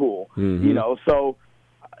day pool. Mm-hmm. So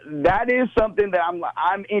that is something that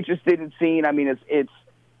I'm interested in seeing. I mean, it's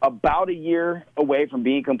about a year away from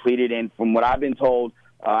being completed, and from what I've been told,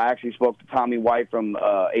 I actually spoke to Tommy White from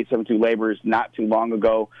 872 Laborers not too long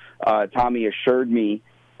ago. Tommy assured me,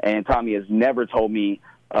 and Tommy has never told me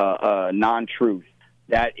non-truth,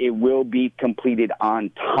 that it will be completed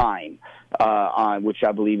on time, on which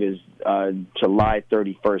I believe is July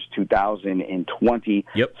 31st, 2020.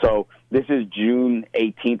 Yep. So this is June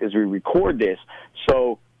 18th as we record this.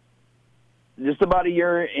 So just about a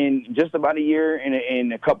year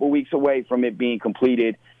and a couple weeks away from it being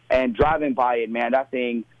completed. And driving by it, man, that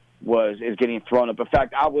thing is getting thrown up. In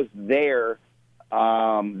fact, I was there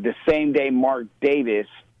the same day Mark Davis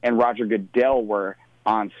and Roger Goodell were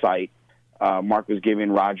on site. Mark was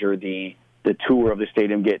giving Roger the tour of the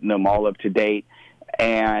stadium, getting them all up to date.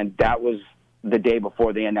 And that was the day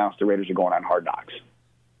before they announced the Raiders are going on Hard Knocks.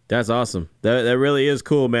 That's awesome. That really is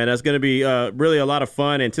cool, man. That's going to be really a lot of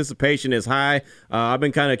fun. Anticipation is high. I've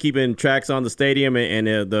been kind of keeping tracks on the stadium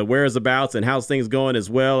and the whereabouts and how's things going as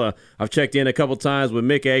well. I've checked in a couple times with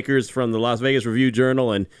Mick Akers from the Las Vegas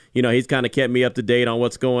Review-Journal, and he's kind of kept me up to date on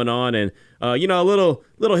what's going on. And a little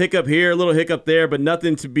hiccup here, a little hiccup there, but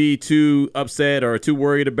nothing to be too upset or too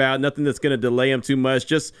worried about. Nothing that's going to delay them too much.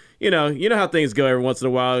 Just you know how things go. Every once in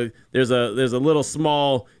a while, there's a little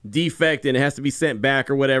small defect and it has to be sent back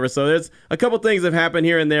or whatever. So a couple things have happened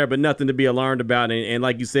here and there, but nothing to be alarmed about. And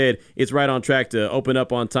like you said, it's right on track to open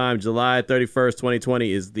up on time. July 31st,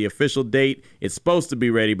 2020 is the official date it's supposed to be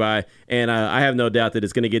ready by, and I have no doubt that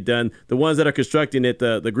it's going to get done. The ones that are constructing it,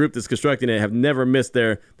 the group that's constructing it, have never missed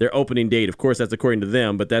their opening date. Of course, that's according to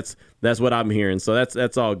them, but that's what I'm hearing. So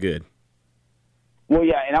that's all good. Well,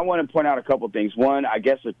 yeah, and I want to point out a couple things. One, I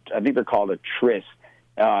think they're called a tryst.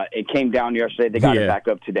 It came down yesterday. They got it back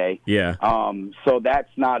up today. Yeah. So that's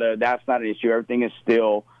not an issue. Everything is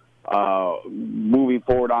still moving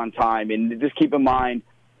forward on time. And just keep in mind,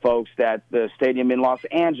 folks, that the stadium in Los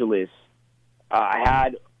Angeles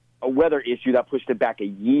had a weather issue that pushed it back a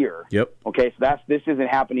year. Yep. Okay, so this isn't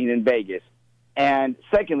happening in Vegas. And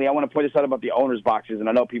secondly, I want to point this out about the owners' boxes, and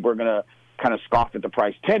I know people are going to kind of scoffed at the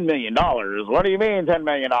price. $10 million. What do you mean $10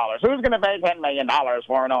 million? Who's going to pay $10 million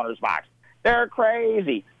for an owner's box? They're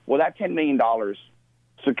crazy. Well, that $10 million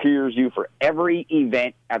secures you for every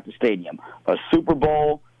event at the stadium. A Super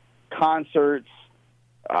Bowl, concerts,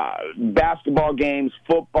 basketball games,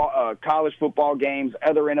 football, college football games,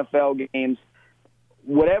 other NFL games.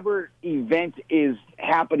 Whatever event is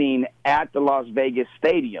happening at the Las Vegas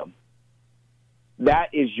Stadium, that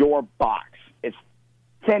is your box. It's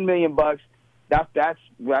 $10 million. That's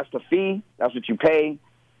the fee. That's what you pay,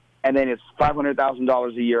 and then it's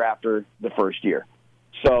 $500,000 a year after the first year.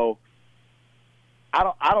 So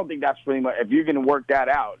I don't think that's pretty much. If you're going to work that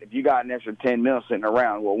out, if you got an extra $10 million sitting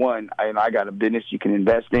around, well, one, I got a business you can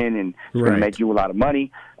invest in, and it's going to make you a lot of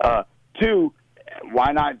money. Two,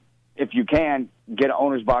 why not, if you can, get an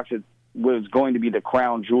owner's box that was going to be the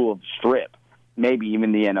crown jewel of the Strip, maybe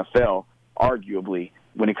even the NFL, arguably,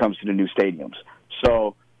 when it comes to the new stadiums.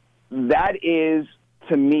 So that is,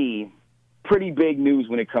 to me, pretty big news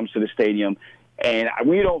when it comes to the stadium. And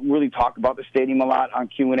we don't really talk about the stadium a lot on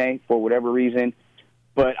Q&A for whatever reason,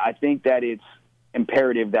 but I think that it's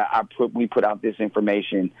imperative that we put out this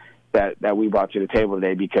information that we brought to the table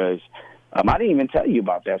today, because I didn't even tell you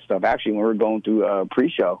about that stuff. Actually, when we were going through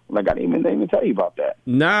pre-show, I didn't even tell you about that.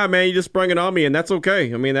 Nah, man, you just sprung it on me, and that's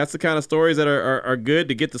okay. I mean, that's the kind of stories that are good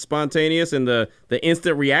to get the spontaneous and the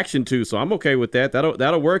instant reaction to. So I'm okay with that.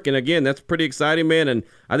 That'll work. And again, that's pretty exciting, man. And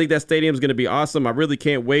I think that stadium's going to be awesome. I really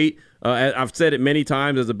can't wait. I've said it many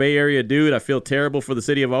times as a Bay Area dude. I feel terrible for the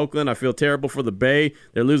city of Oakland. I feel terrible for the Bay.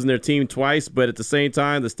 They're losing their team twice, but at the same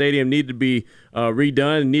time, the stadium needed to be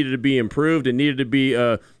redone, needed to be improved, and needed to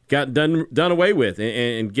be got done away with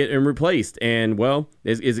and replaced. And well,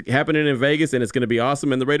 it's happening in Vegas, and it's going to be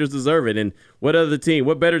awesome, and the Raiders deserve it. And what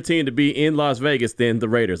better team to be in Las Vegas than the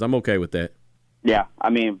Raiders? I'm okay with that. Yeah, I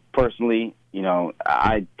mean, personally,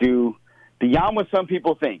 I do beyond what some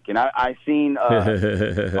people think. And I seen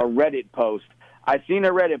a Reddit post. I seen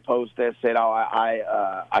a Reddit post that said, "Oh,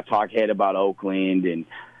 I talk head about Oakland and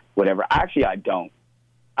whatever." Actually, I don't.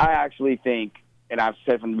 I actually think, and I've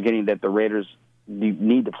said from the beginning, that the Raiders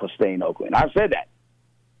need to stay in Oakland. I've said that,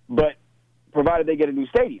 but provided they get a new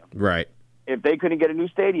stadium. Right. If they couldn't get a new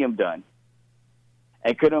stadium done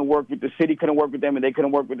and couldn't work with the city, couldn't work with them, and they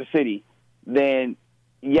couldn't work with the city, then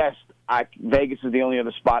yes, Vegas is the only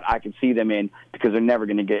other spot I can see them in, because they're never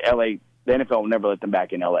going to get LA. The NFL will never let them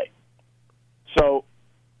back in LA. So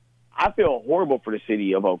I feel horrible for the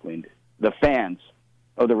city of Oakland, the fans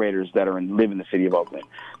of the Raiders that live in the city of Oakland.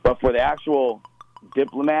 But for the actual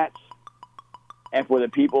diplomats and for the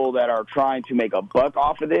people that are trying to make a buck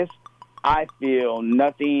off of this, I feel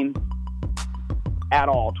nothing at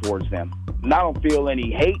all towards them. And I don't feel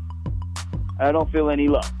any hate. I don't feel any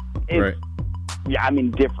love. Right. Yeah, I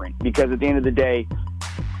mean, different, because at the end of the day,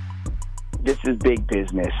 this is big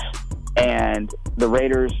business. And the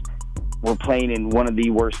Raiders were playing in one of the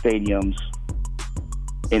worst stadiums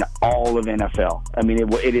in all of NFL. I mean,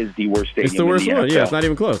 it is the worst stadium. It's the worst in the one. NFL. Yeah, it's not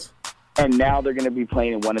even close. And now they're going to be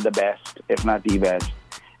playing in one of the best, if not the best.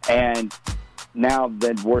 And now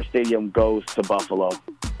the worst stadium goes to Buffalo,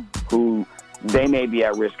 who they may be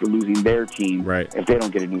at risk of losing their team if they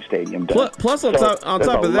don't get a new stadium done. Plus on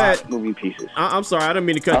top of that, moving pieces. I'm sorry, I didn't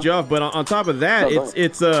mean to cut you off, but on top of that,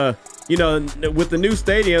 it's with the new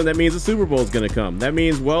stadium, that means the Super Bowl is going to come. That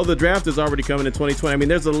means, the draft is already coming in 2020. I mean,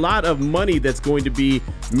 there's a lot of money that's going to be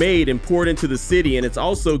made and poured into the city, and it's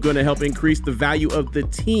also going to help increase the value of the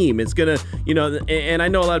team. It's going to, and I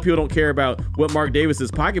know a lot of people don't care about what Mark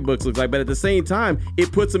Davis's pocketbooks look like, but at the same time,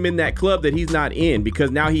 it puts him in that club that he's not in,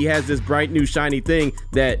 because now he has this bright new shiny thing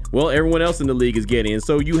that, everyone else in the league is getting. And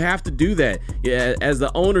so you have to do that as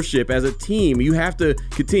the ownership, as a team. You have to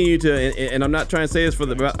continue to, and I'm not trying to say this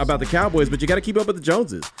about the Cowboys, Cowboys, but you got to keep up with the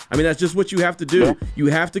Joneses. I mean, that's just what you have to do. Yeah. You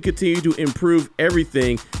have to continue to improve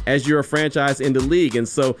everything as you're a franchise in the league. And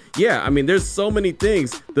so, yeah, I mean, there's so many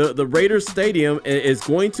things. The Raiders Stadium is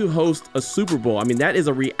going to host a Super Bowl. I mean, that is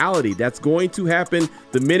a reality. That's going to happen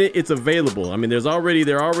the minute it's available. I mean, they're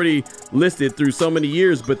already listed through so many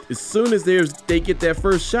years, but as soon as they get that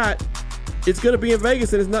first shot, it's going to be in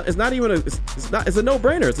Vegas, and it's a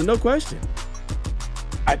no-brainer. It's a no question.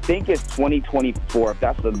 I think it's 2024. If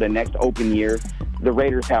that's the next open year, the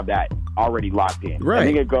Raiders have that already locked in. Right. I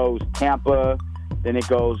think it goes Tampa, then it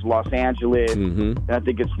goes Los Angeles, and I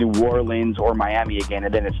think it's New Orleans or Miami again,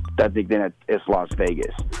 and then it's Las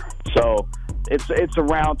Vegas. So it's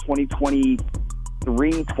around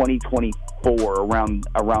 2023, 2024,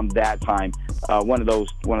 around that time, one of those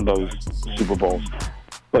Super Bowls.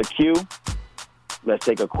 But Q, let's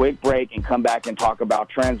take a quick break and come back and talk about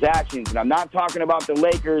transactions. And I'm not talking about the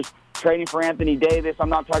Lakers trading for Anthony Davis. I'm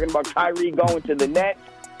not talking about Kyrie going to the Nets,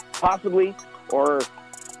 possibly, or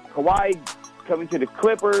Kawhi coming to the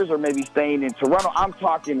Clippers, or maybe staying in Toronto. I'm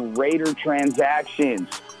talking Raider transactions.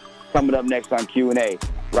 Coming up next on Q&A,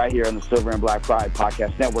 right here on the Silver and Black Pride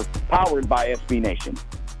Podcast Network, powered by SB Nation.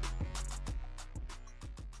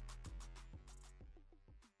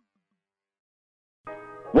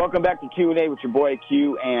 Welcome back to Q&A with your boy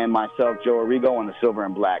Q and myself, Joe Arrigo, on the Silver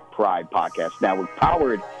and Black Pride Podcast Network,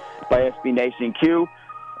 powered by SB Nation. Q,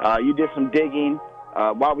 you did some digging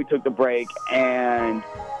while we took the break, and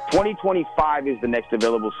 2025 is the next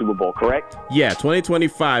available Super Bowl, correct? Yeah,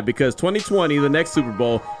 2025, because 2020, the next Super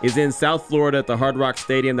Bowl, is in South Florida at the Hard Rock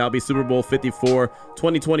Stadium. That'll be Super Bowl 54.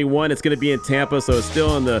 2021, it's going to be in Tampa, so it's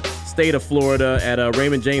still in the state of Florida at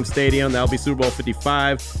Raymond James Stadium. That'll be Super Bowl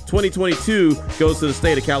 55. 2022 goes to the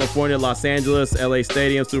state of California, Los Angeles, LA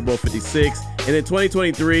Stadium, Super Bowl 56. And then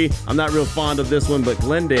 2023, I'm not real fond of this one, but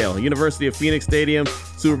Glendale, University of Phoenix Stadium,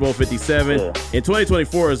 Super Bowl 57. Yeah. And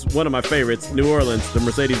 2024 is one of my favorites, New Orleans, the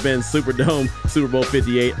Mercedes-Benz Superdome, Super Bowl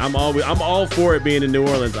 58. I'm all for it being in New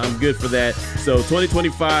Orleans. I'm good for that. So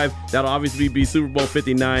 2025, that'll obviously be Super Bowl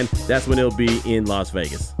 59. That's when it'll be in Las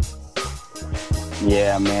Vegas.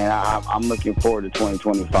 Yeah, man, I'm looking forward to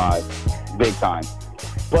 2025, big time.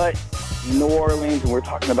 But New Orleans, and we're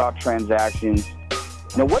talking about transactions.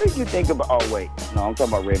 Now, what did you think about? Oh, wait. No, I'm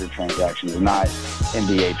talking about Raider transactions, not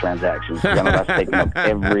NBA transactions. I know that's taking up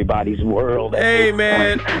everybody's world. Hey,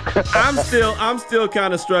 man, I'm still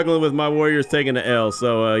kind of struggling with my Warriors taking the L.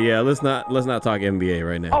 So, yeah, let's not talk NBA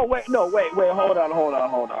right now. Oh, wait, hold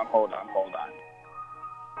on.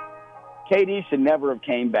 KD should never have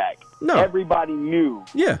came back. No. Everybody knew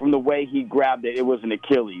from the way he grabbed it, it was an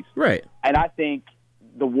Achilles. Right. And I think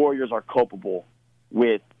the Warriors are culpable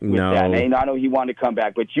with that. And I know he wanted to come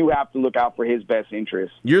back, but you have to look out for his best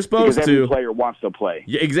interest. You're supposed because to. Every player wants to play.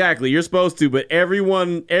 Yeah, exactly. You're supposed to, but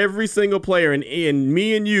every single player, and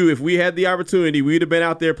me and you, if we had the opportunity, we'd have been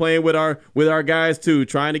out there playing with our guys too,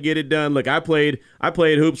 trying to get it done. Look, I played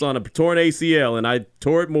hoops on a torn ACL, and I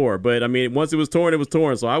tore it more. But I mean, once it was torn, it was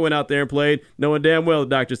torn. So I went out there and played, knowing damn well the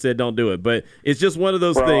doctor said don't do it. But it's just one of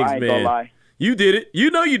those things, I ain't man. Gonna lie. You did it.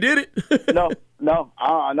 You know you did it. No,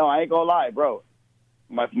 I ain't gonna lie, bro.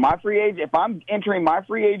 My free agent, if I'm entering my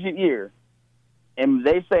free agent year and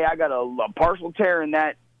they say I got a partial tear in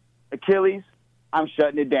that Achilles, I'm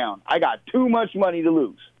shutting it down. I got too much money to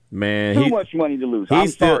lose. Man, too much money to lose. I'm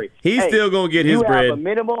sorry. He's still going to get his bread. Have a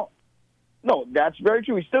minimal. No, that's very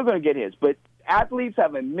true. He's still going to get his. But athletes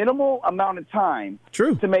have a minimal amount of time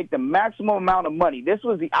to make the maximum amount of money. This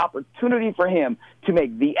was the opportunity for him to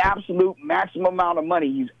make the absolute maximum amount of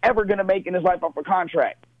money he's ever going to make in his life off a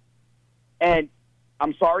contract. And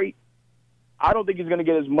I'm sorry, I don't think he's going to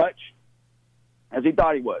get as much as he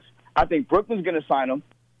thought he was. I think Brooklyn's going to sign him.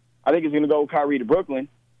 I think he's going to go with Kyrie to Brooklyn.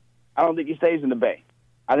 I don't think he stays in the Bay.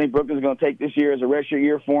 I think Brooklyn's going to take this year as a redshirt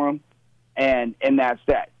year for him, and that's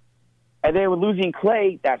that. And then with losing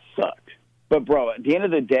Clay, that sucked. But, bro, at the end of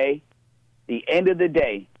the day, the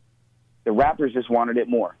Raptors just wanted it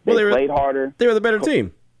more. They played harder. They were the better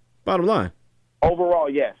team, bottom line. Overall,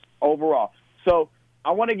 yes, overall. So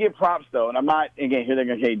I want to give props, though, and I'm not, again, here they're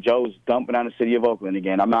going to say Joe's dumping on the city of Oakland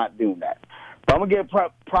again. I'm not doing that. But I'm going to give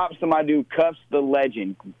props to my dude, Cuffs the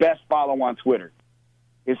Legend, best follow on Twitter.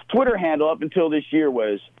 His Twitter handle up until this year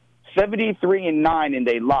was 73-9, and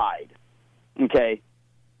they lied. Okay?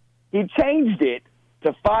 He changed it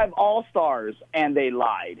to 5 All-Stars, and they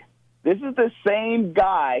lied. This is the same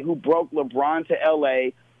guy who broke LeBron to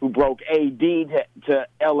L.A., who broke AD to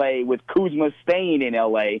L.A. with Kuzma staying in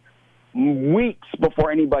L.A., weeks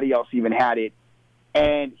before anybody else even had it.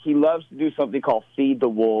 And he loves to do something called Feed the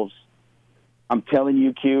Wolves. I'm telling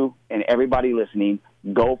you, Q, and everybody listening,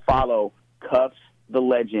 go follow Cuffs the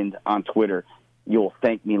legend on Twitter, you'll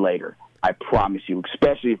thank me later. I promise you,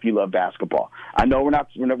 especially if you love basketball. I know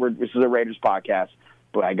this is a Raiders podcast,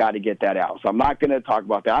 but I got to get that out. So I'm not going to talk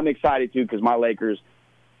about that. I'm excited, too, because my Lakers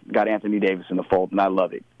got Anthony Davis in the fold, and I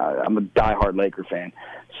love it. I'm a diehard Laker fan.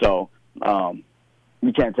 So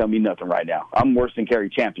you can't tell me nothing right now. I'm worse than Kerry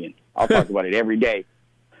Champion. I'll talk about it every day.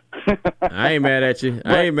 I ain't mad at you.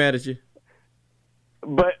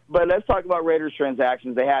 But let's talk about Raiders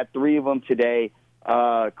transactions. They had 3 of them today.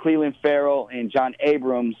 Clelin Ferrell and John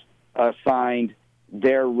Abrams signed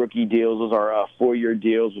their rookie deals. Those are 4-year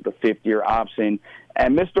deals with a 5th-year option.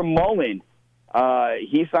 And Mr. Mullen,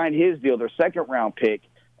 he signed his deal, their second-round pick.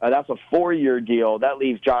 That's a 4-year deal. That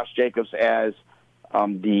leaves Josh Jacobs as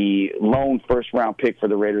the lone first-round pick for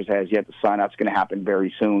the Raiders has yet to sign. That's going to happen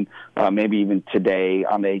very soon, maybe even today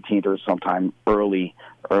on the 18th or sometime early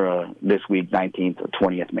this week, 19th or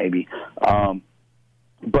 20th maybe.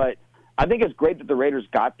 But I think it's great that the Raiders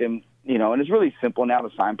got them, and it's really simple now to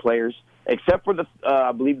sign players, except for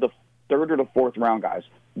I believe the 3rd or the 4th round guys.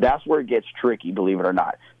 That's where it gets tricky, believe it or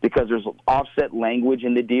not, because there's offset language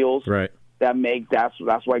in the deals. Right.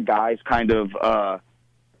 That's why guys kind of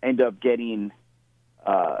end up getting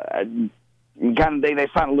they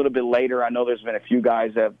sign a little bit later. I know there's been a few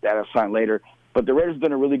guys that have signed later, but the Raiders have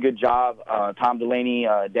done a really good job. Tom Delaney,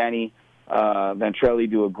 Danny Ventrelli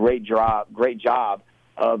do a great job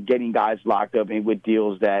of getting guys locked up and with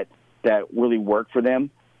deals that really work for them.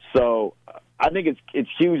 So I think it's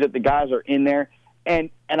huge that the guys are in there. And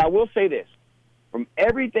I will say this. From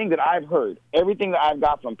everything that I've heard, everything that I've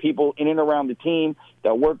got from people in and around the team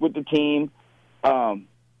that work with the team, Clelin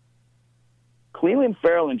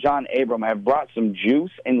Ferrell and John Abrams have brought some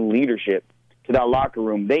juice and leadership to that locker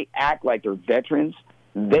room. They act like they're veterans.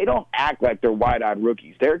 They don't act like they're wide-eyed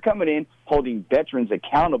rookies. They're coming in holding veterans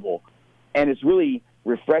accountable, and it's really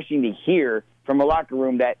refreshing to hear from a locker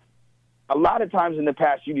room that a lot of times in the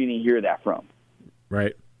past you didn't hear that from.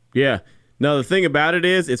 Right. Yeah. No, the thing about it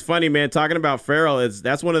is, it's funny, man, talking about Ferrell,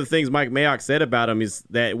 that's one of the things Mike Mayock said about him is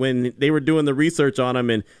that when they were doing the research on him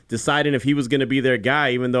and deciding if he was going to be their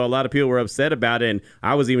guy, even though a lot of people were upset about it, and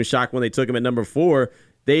I was even shocked when they took him at number 4,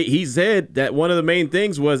 he said that one of the main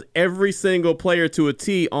things was every single player to a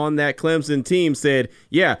T on that Clemson team said,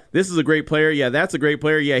 yeah, this is a great player. Yeah, that's a great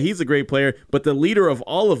player. Yeah, he's a great player. But the leader of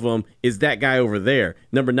all of them is that guy over there,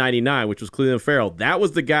 number 99, which was Clelin Ferrell. That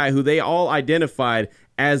was the guy who they all identified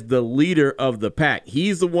as the leader of the pack.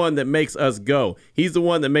 He's the one that makes us go. He's the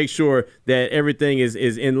one that makes sure that everything is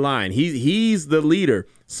in line. He's the leader.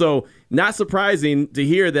 So not surprising to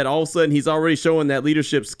hear that all of a sudden he's already showing that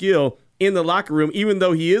leadership skill in the locker room, even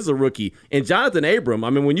though he is a rookie. And Jonathan Abram,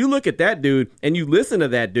 I mean, when you look at that dude and you listen to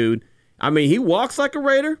that dude, I mean, he walks like a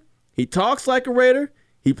Raider. He talks like a Raider.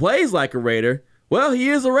 He plays like a Raider. Well, he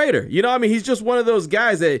is a Raider. I mean, he's just one of those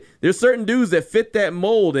guys that there's certain dudes that fit that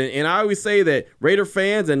mold. And I always say that Raider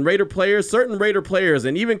fans and Raider players, certain Raider players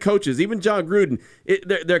and even coaches, even John Gruden,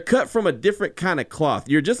 they're cut from a different kind of cloth.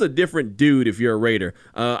 You're just a different dude if you're a Raider.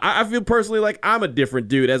 I feel personally like I'm a different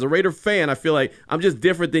dude. As a Raider fan, I feel like I'm just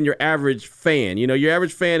different than your average fan. Your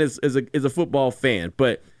average fan is a football fan.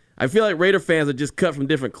 But I feel like Raider fans are just cut from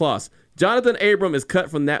different cloths. Jonathan Abram is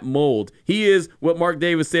cut from that mold. He is what Mark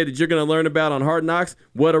Davis said that you're going to learn about on Hard Knocks,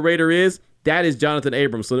 what a Raider is. That is Jonathan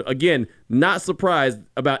Abram. So, again, not surprised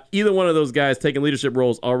about either one of those guys taking leadership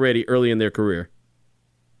roles already early in their career.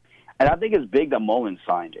 And I think it's big that Mullen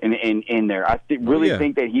signed in there. I really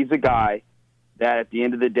think that he's a guy that at the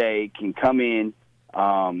end of the day can come in,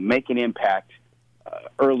 make an impact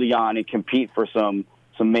early on and compete for some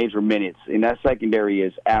major minutes. And that secondary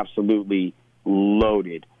is absolutely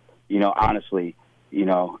loaded. Honestly,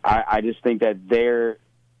 I just think that they're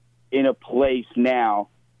in a place now.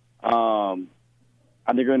 I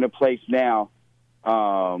think they're in a place now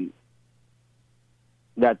that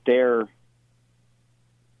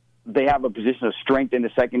they have a position of strength in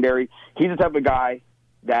the secondary. He's the type of guy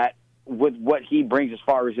that, with what he brings as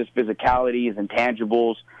far as his physicality, his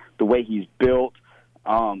intangibles, the way he's built,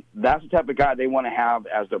 that's the type of guy they want to have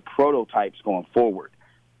as their prototypes going forward.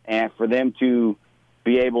 And for them to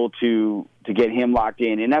be able to get him locked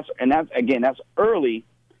in. And that's early,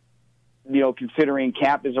 considering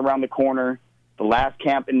camp is around the corner, the last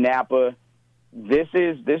camp in Napa. This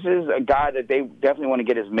is a guy that they definitely want to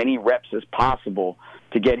get as many reps as possible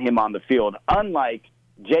to get him on the field. Unlike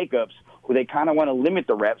Jacobs, who they kind of want to limit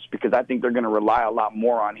the reps because I think they're going to rely a lot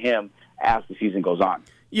more on him as the season goes on.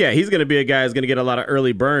 Yeah, he's going to be a guy who's going to get a lot of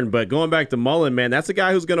early burn. But going back to Mullen, man, that's a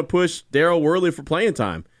guy who's going to push Daryl Worley for playing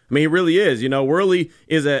time. I mean, he really is. Worley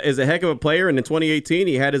is a heck of a player, and in 2018,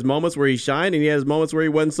 he had his moments where he shined, and he had his moments where he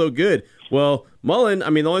wasn't so good. Well, Mullen, I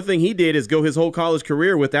mean, the only thing he did is go his whole college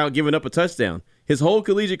career without giving up a touchdown. His whole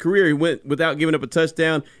collegiate career, he went without giving up a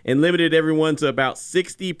touchdown and limited everyone to about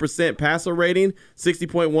 60% passer rating,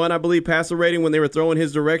 60.1, I believe, passer rating when they were throwing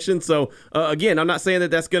his direction. So, again, I'm not saying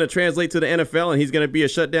that that's going to translate to the NFL and he's going to be a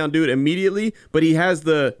shutdown dude immediately, but he has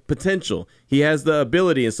the potential. He has the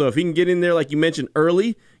ability. And so if he can get in there, like you mentioned,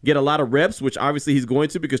 early, get a lot of reps, which obviously he's going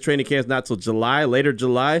to because training camp's not till July, later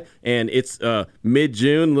July, and it's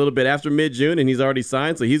mid-June, a little bit after mid-June, and he's already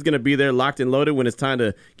signed. So he's going to be there locked and loaded when it's time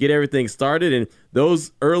to get everything started. And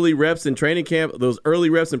those early reps in training camp, those early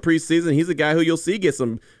reps in preseason, he's a guy who you'll see get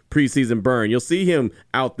some preseason burn. You'll see him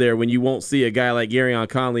out there when you won't see a guy like Garyon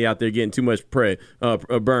Conley out there getting too much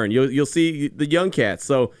burn. You'll see the young cats.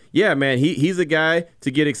 So, yeah, man, he's a guy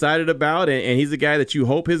to get excited about, and he's a guy that you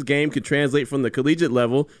hope his game can translate from the collegiate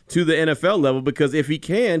level to the NFL level, because if he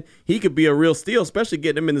can, he could be a real steal, especially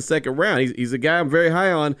getting him in the second round. He's a guy I'm very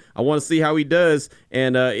high on. I want to see how he does,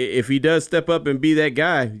 and if he does step up and be that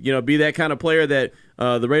guy, be that kind of player that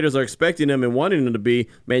the Raiders are expecting him and wanting him to be,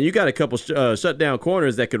 man, you got a couple shutdown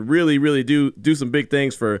corners that could really, really do some big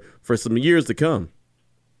things for some years to come.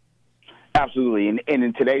 Absolutely. And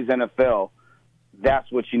in today's NFL, that's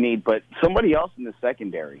what you need. But somebody else in the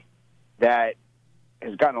secondary that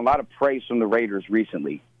has gotten a lot of praise from the Raiders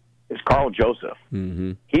recently is Carl Joseph.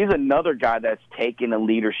 Mm-hmm. He's another guy that's taken a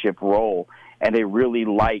leadership role, and they really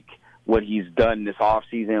like what he's done this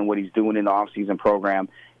offseason, what he's doing in the offseason program.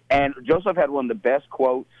 And Joseph had one of the best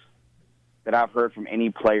quotes that I've heard from any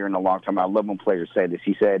player in a long time. I love when players say this.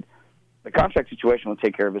 He said, "The contract situation will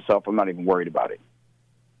take care of itself. I'm not even worried about it."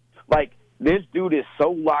 Like, this dude is so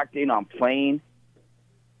locked in on playing.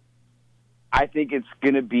 I think it's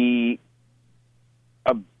going to be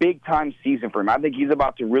a big-time season for him. I think he's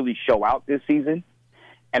about to really show out this season.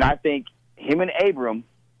 And I think him and Abram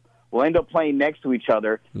will end up playing next to each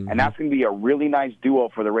other, and that's going to be a really nice duo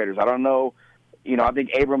for the Raiders. I don't know. I think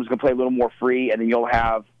Abram's going to play a little more free, and then you'll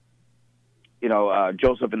have,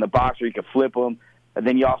 Joseph in the box where you can flip him. And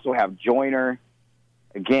then you also have Joyner.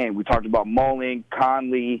 Again, we talked about Mullen,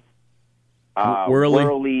 Conley,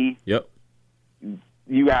 Worley. Yep.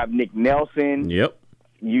 You have Nick Nelson. Yep.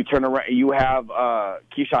 You turn around. You have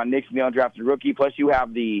Keyshawn Nixon, the undrafted rookie. Plus, you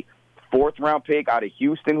have the 4th-round pick out of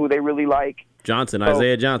Houston, who they really like.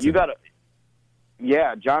 Isaiah Johnson. You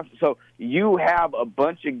got Johnson. So you have a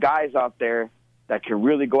bunch of guys out there that can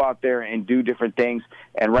really go out there and do different things.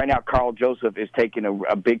 And right now, Carl Joseph is taking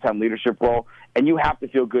a big-time leadership role, and you have to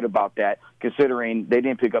feel good about that, considering they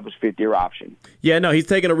didn't pick up his 5th-year option. Yeah, no, he's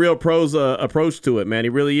taking a real pros approach to it, man. He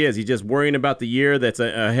really is. He's just worrying about the year that's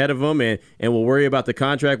ahead of him, and will worry about the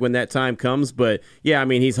contract when that time comes. But yeah, I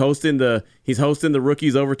mean, he's hosting the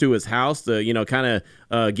rookies over to his house to kind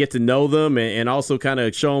of get to know them and also kind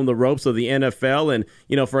of show them the ropes of the NFL.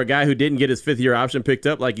 And for a guy who didn't get his 5th-year option picked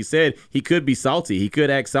up, like you said, he could be salty. He could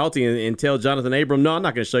act salty and tell Jonathan Abram, "No, I'm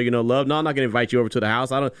not going to show you no love. No, I'm not going to invite you over to the house.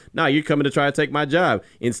 You're coming to try to take my job."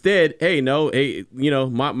 Instead,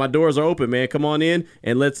 my doors are open, man. Come on in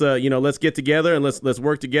and let's get together and let's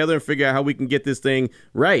work together and figure out how we can get this thing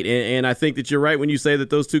right. And I think that you're right when you say that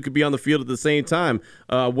those two could be on the field at the same time.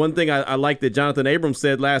 One thing I like that Jonathan Abram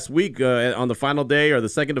said last week on the final day or the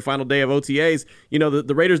second to final day of OTAs,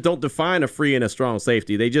 the Raiders don't define a free and a strong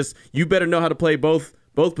safety. You better know how to play both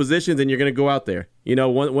positions, and you're going to go out there.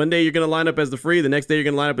 One day you're going to line up as the free, the next day you're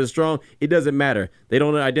going to line up as strong. It doesn't matter. They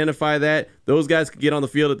don't identify that. Those guys could get on the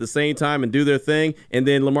field at the same time and do their thing, and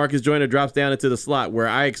then LaMarcus Joyner drops down into the slot, where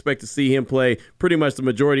I expect to see him play pretty much the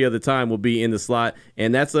majority of the time will be in the slot,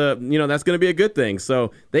 and that's going to be a good thing.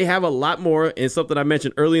 So they have a lot more, and something I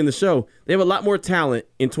mentioned early in the show, they have a lot more talent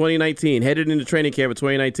in 2019, headed into training camp in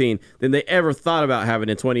 2019, than they ever thought about having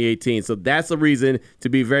in 2018. So that's a reason to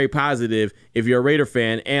be very positive if you're a Raider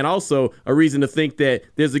fan, and also a reason to think that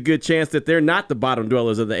there's a good chance that they're not the bottom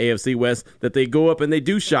dwellers of the AFC West, that they go up and they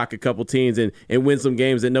do shock a couple teams and win some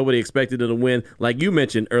games that nobody expected them to win, like you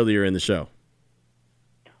mentioned earlier in the show.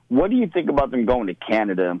 What do you think about them going to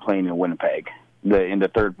Canada and playing in Winnipeg for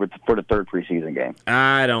the third preseason game?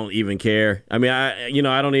 I don't even care. I mean,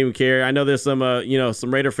 I don't even care. I know there's some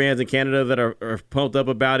Raider fans in Canada that are pumped up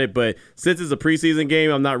about it, but since it's a preseason game,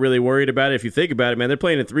 I'm not really worried about it. If you think about it, man, they're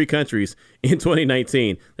playing in 3 countries in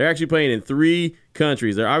 2019. They're actually playing in 3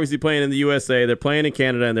 countries. They're obviously playing in the USA, they're playing in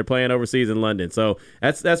Canada, and they're playing overseas in London. So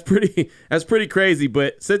that's pretty crazy.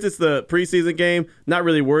 But since it's the preseason game, not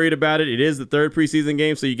really worried about it. It is the 3rd preseason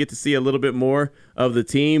game, so you get to see a little bit more of the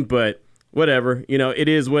team, but whatever, it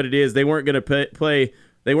is what it is. They weren't going to play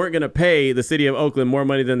they weren't going to pay the city of Oakland more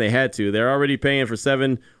money than they had to. They're already paying for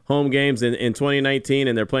 7 home games in 2019,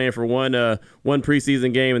 and they're playing for one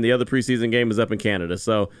preseason game, and the other preseason game is up in Canada.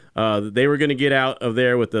 So they were going to get out of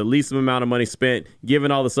there with the least amount of money spent,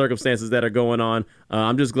 given all the circumstances that are going on.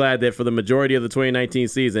 I'm just glad that for the majority of the 2019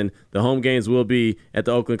 season, the home games will be at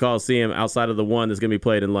the Oakland Coliseum outside of the one that's going to be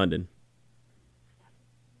played in London.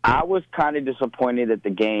 I was kind of disappointed that the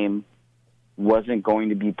game wasn't going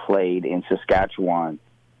to be played in Saskatchewan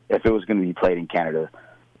if it was going to be played in Canada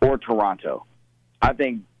or Toronto. I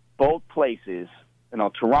think both places,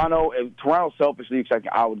 Toronto selfishly,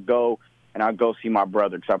 I would go and I'd go see my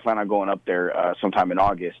brother because I plan on going up there sometime in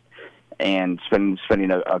August and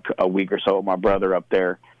spending a week or so with my brother up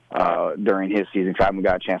there during his season. I haven't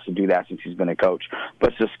got a chance to do that since he's been a coach.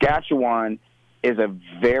 But Saskatchewan is a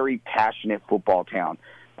very passionate football town.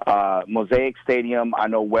 Mosaic Stadium, I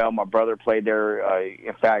know well. My brother played there.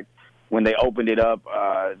 In fact, when they opened it up,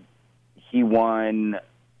 he won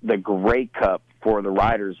the Grey Cup for the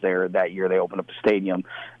Riders there that year. They opened up the stadium.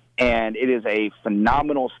 And it is a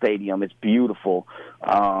phenomenal stadium. It's beautiful.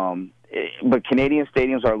 But Canadian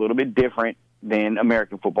stadiums are a little bit different than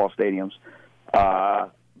American football stadiums.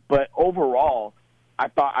 But overall, I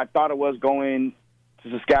thought it was going to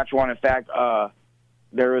Saskatchewan. In fact,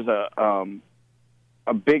 there was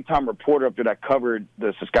a big-time reporter up there that covered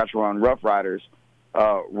the Saskatchewan Roughriders,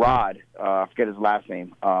 Rod. I forget his last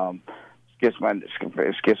name. Skips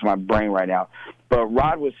my brain right now. But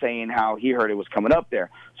Rod was saying how he heard it was coming up there.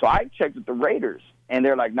 So I checked with the Raiders, and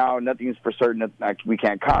they're like, no, nothing's for certain. We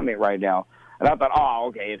can't comment right now. And I thought, oh,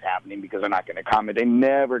 okay, it's happening because they're not going to comment. They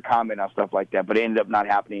never comment on stuff like that, but it ended up not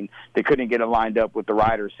happening. They couldn't get it lined up with the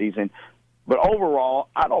Riders season. But overall,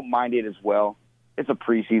 I don't mind it as well. It's a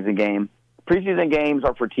preseason game. Preseason games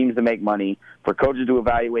are for teams to make money, for coaches to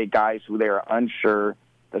evaluate guys who they are unsure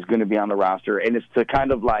that's going to be on the roster. And it's to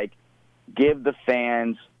kind of like give the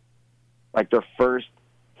fans like their first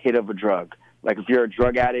hit of a drug. Like if you're a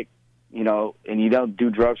drug addict, and you don't do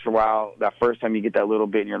drugs for a while, that first time you get that little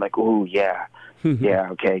bit and you're like, ooh, yeah,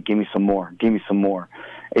 yeah, okay, give me some more. And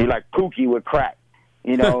you're like Pookie with crack,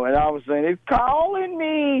 and all of a sudden it's calling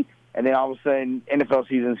me. And then all of a sudden NFL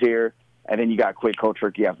season's here, and then you got quit cold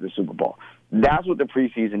turkey after the Super Bowl. That's what the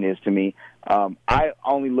preseason is to me. I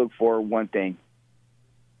only look for one thing: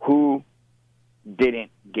 who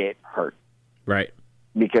didn't get hurt. Right.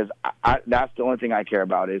 Because that's the only thing I care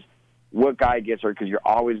about is what guy gets hurt, because you're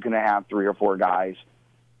always going to have 3 or 4 guys,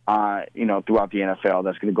 throughout the NFL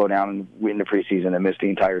that's going to go down and win the preseason and miss the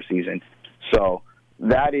entire season. So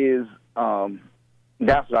that is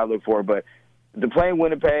that's what I look for. But to play in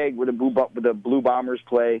Winnipeg with the Blue Bombers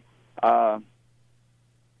play, I'm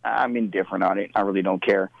indifferent on it. I really don't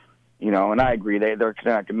care, And I agree they're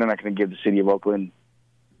not going to give the city of Oakland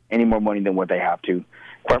any more money than what they have to.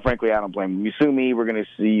 Quite frankly, I don't blame them. You sue me, we're going to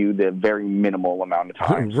see you the very minimal amount of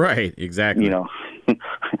time. Right, exactly.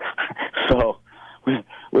 So,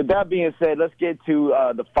 with that being said, let's get to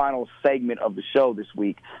the final segment of the show this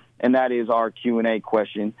week, and that is our Q&A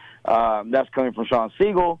question. That's coming from Sean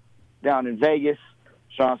Siegel down in Vegas.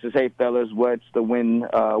 Sean says, hey, fellas, what's the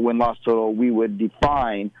win-loss total we would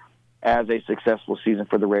define as a successful season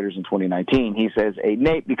for the Raiders in 2019? He says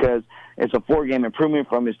 8-8 because it's a 4-game improvement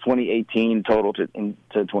from his 2018 total to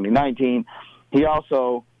 2019. He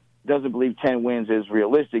also doesn't believe 10 wins is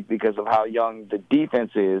realistic because of how young the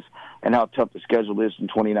defense is and how tough the schedule is in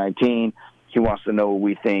 2019. He wants to know what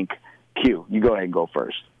we think. Q, you go ahead and go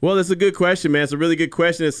first. Well, it's a good question, man. It's a really good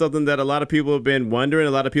question. It's something that a lot of people have been wondering,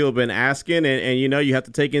 a lot of people have been asking, and you have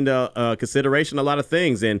to take into consideration a lot of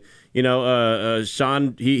things. And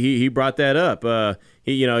Sean, he brought that up.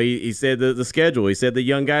 He said the schedule. He said the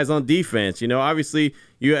young guys on defense. Obviously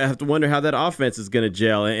you have to wonder how that offense is going to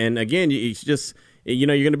gel. And again, it's just. You're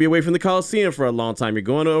going to be away from the Coliseum for a long time. You're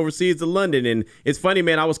going overseas to London. And it's funny,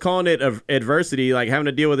 man, I was calling it adversity, like having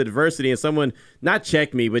to deal with adversity. And someone not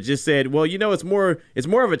checked me, but just said, well, it's more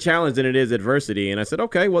of a challenge than it is adversity. And I said,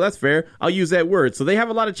 okay, well, that's fair. I'll use that word. So they have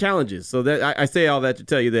a lot of challenges. So that I say all that to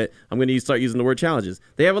tell you that I'm going to start using the word challenges.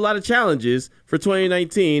 They have a lot of challenges for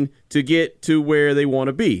 2019 to get to where they want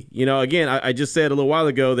to be. Again, I just said a little while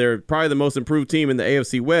ago, they're probably the most improved team in the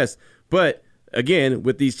AFC West. But again,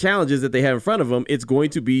 with these challenges that they have in front of them, it's going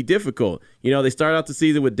to be difficult. They start out the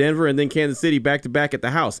season with Denver and then Kansas City back-to-back at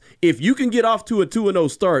the house. If you can get off to a 2-0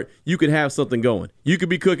 start, you can have something going. You could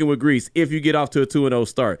be cooking with grease if you get off to a 2-0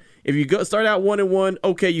 start. if you start out 1-1,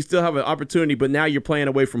 okay, you still have an opportunity, but now you're playing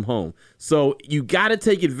away from home. So you got to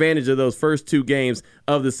take advantage of those first 2 games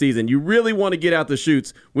of the season. You really want to get out the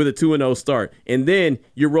chutes with a 2-0 start, and then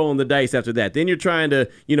you're rolling the dice after that. Then you're trying to,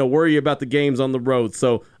 worry about the games on the road.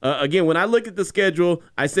 So again, when I looked at the schedule,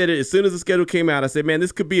 I said it as soon as the schedule came out. I said, man,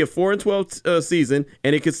 this could be a 4-12 season,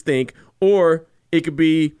 and it could stink, or it could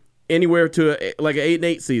be anywhere to like an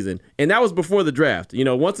 8-8 season. And that was before the draft.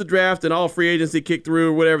 Once the draft and all free agency kicked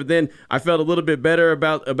through or whatever, then I felt a little bit better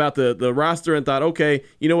about the roster and thought, okay,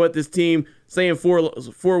 you know what, this team saying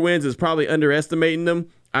four wins is probably underestimating them.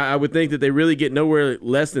 I would think that they really get nowhere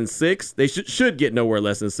less than 6. They should get nowhere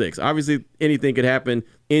less than 6. Obviously, anything could happen,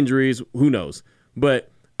 injuries, who knows. But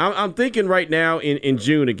I'm thinking right now in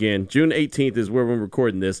June again, June 18th is where we're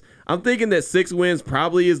recording this. I'm thinking that 6 wins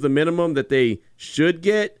probably is the minimum that they should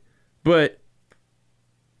get. But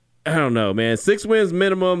I don't know, man. 6 wins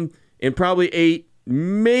minimum and probably 8,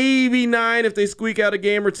 maybe 9 if they squeak out a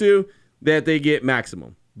game or 2 that they get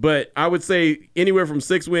maximum. But I would say anywhere from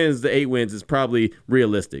 6 wins to 8 wins is probably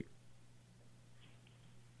realistic.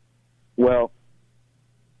 Well,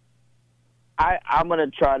 I'm going to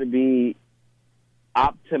try to be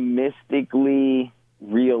optimistically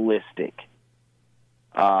realistic.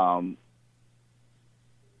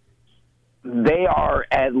 They are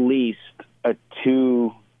at least a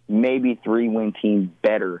 2, maybe 3-win team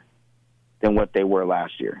better than what they were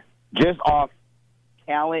last year, just off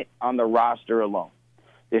talent on the roster alone.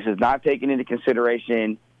 This is not taking into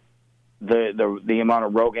consideration the amount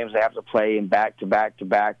of road games they have to play in back-to-back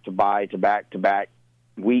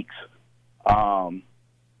weeks.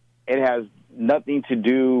 It has nothing to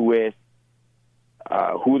do with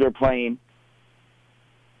who they're playing.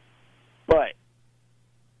 But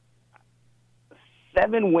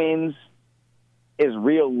 7 wins is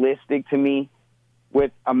realistic to me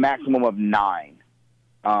with a maximum of 9.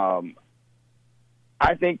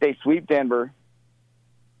 I think they sweep Denver,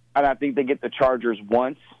 and I think they get the Chargers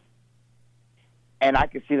once, and I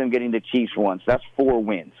could see them getting the Chiefs once. That's 4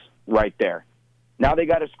 wins right there. Now they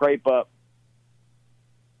got to scrape up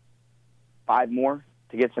 5 more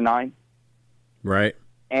to get to 9. Right.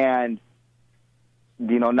 And,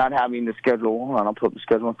 not having the schedule. Hold on, I'll put the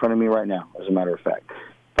schedule in front of me right now, as a matter of fact.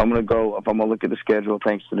 If I'm going to look at the schedule,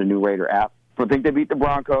 thanks to the new Raider app, I think they beat the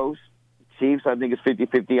Broncos. Chiefs, I think it's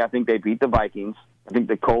 50-50. I think they beat the Vikings. I think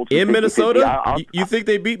the Colts in 50-50. Minnesota. You think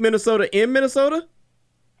they beat Minnesota in Minnesota?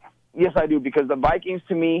 Yes, I do, because the Vikings,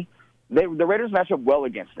 to me, the Raiders match up well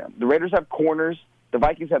against them. The Raiders have corners. The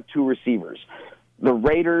Vikings have 2 receivers. The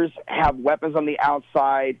Raiders have weapons on the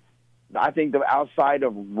outside. I think the outside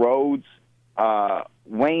of Rhodes,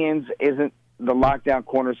 Wayans isn't the lockdown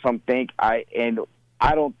corner some think. I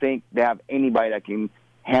don't think they have anybody that can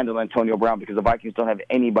handle Antonio Brown, because the Vikings don't have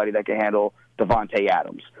anybody that can handle Devontae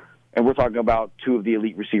Adams. And we're talking about 2 of the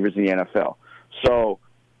elite receivers in the NFL. So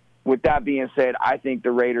with that being said, I think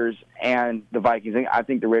the Raiders and the Vikings, I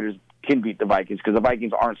think the Raiders can beat the Vikings, because the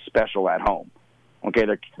Vikings aren't special at home. Okay,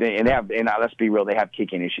 let's be real, they have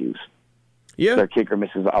kicking issues. Yeah, their kicker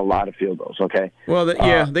misses a lot of field goals. Okay. Well,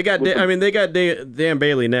 they got Dan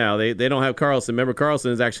Bailey now. They don't have Carlson. Remember,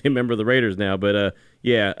 Carlson is actually a member of the Raiders now. But I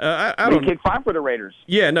don't. He kicked fine for the Raiders.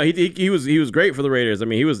 Yeah, no, he was great for the Raiders. I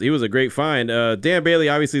mean, he was a great find. Dan Bailey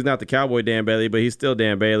obviously is not the Cowboy Dan Bailey, but he's still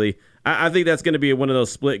Dan Bailey. I think that's going to be one of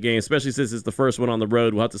those split games, especially since it's the first one on the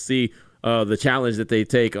road. We'll have to see the challenge that they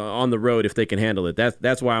take on the road if they can handle it.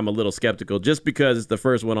 That's why I'm a little skeptical, just because it's the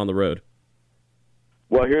first one on the road.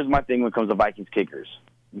 Well, here's my thing when it comes to Vikings kickers.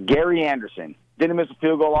 Gary Anderson didn't miss a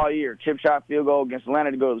field goal all year. Chip shot field goal against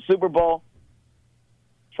Atlanta to go to the Super Bowl.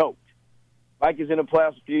 Choked. Vikings in the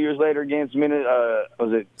playoffs a few years later against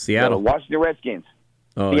Seattle? Washington Redskins.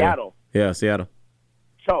 Oh, Seattle. Yeah, Seattle.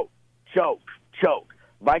 Choke.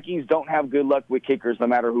 Vikings don't have good luck with kickers no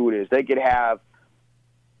matter who it is. They could have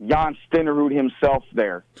Jan Stenerud himself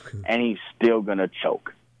there, and he's still going to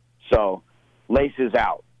choke. So, laces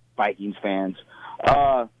out, Vikings fans.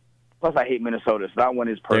 Plus, I hate Minnesota, so that one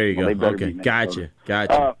is personal. There you go. They better okay, beat Minnesota.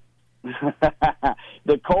 Gotcha.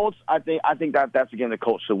 The Colts, I think that's again the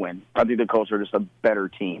Colts should win. I think the Colts are just a better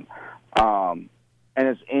team, and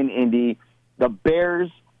it's in Indy. The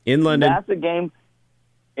Bears in London. That's a game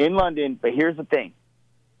in London. But here's the thing: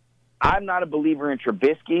 I'm not a believer in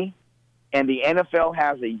Trubisky, and the NFL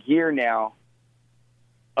has a year now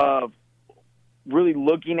of really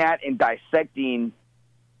looking at and dissecting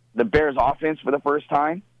the Bears' offense for the first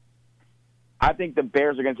time. I think the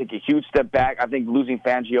Bears are going to take a huge step back. I think losing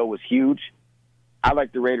Fangio was huge. I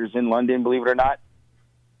like the Raiders in London, believe it or not.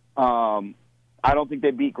 I don't think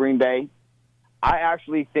they beat Green Bay. I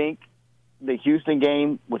actually think the Houston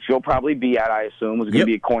game, which you'll probably be at, I assume, was going to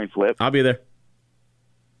be a coin flip. I'll be there.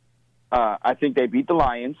 I think they beat the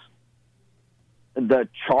Lions. The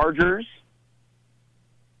Chargers,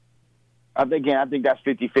 I think that's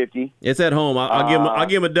 50-50. It's at home. I'll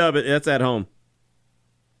give him a dub. That's at home.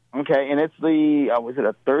 Okay, and it's was it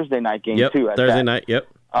a Thursday night game too? Thursday night. Yep.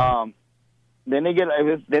 Then they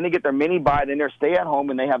get their mini bye. Then they stay at home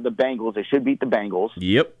and they have the Bengals. They should beat the Bengals.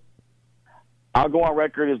 Yep. I'll go on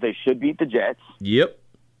record as they should beat the Jets. Yep.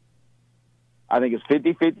 I think it's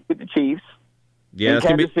 50-50 with the Chiefs. Yeah, in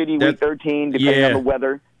Kansas City, Week 13, depending on the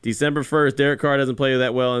weather. December 1st, Derek Carr doesn't play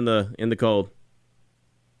that well in the cold.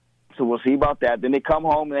 So we'll see about that. Then they come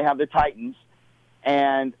home and they have the Titans.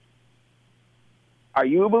 And are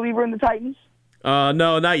you a believer in the Titans?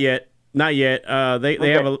 No, not yet. Not yet.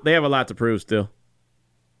 They have a lot to prove still.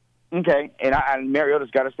 Okay, and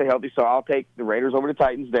Mariota's got to stay healthy, so I'll take the Raiders over the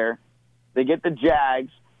Titans there. They get the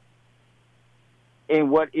Jags in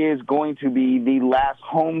what is going to be the last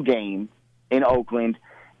home game in Oakland.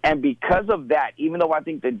 And because of that, even though I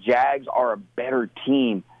think the Jags are a better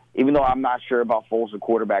team, even though I'm not sure about Foles, the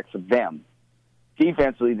quarterback for them,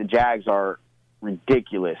 defensively, the Jags are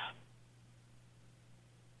ridiculous.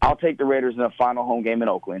 I'll take the Raiders in the final home game in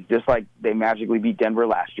Oakland, just like they magically beat Denver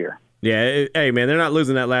last year. Yeah, hey, man, they're not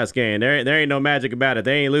losing that last game. There ain't no magic about it.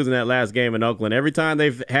 They ain't losing that last game in Oakland. Every time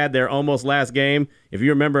they've had their almost last game, if you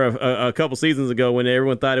remember a couple seasons ago when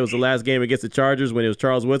everyone thought it was the last game against the Chargers, when it was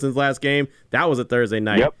Charles Woodson's last game, that was a Thursday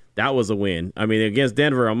night. Yep. That was a win. I mean, against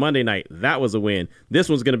Denver on Monday night, that was a win. This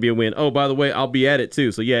one's going to be a win. Oh, by the way, I'll be at it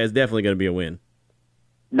too. So, yeah, it's definitely going to be a win.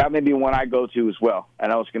 That may be one I go to as well.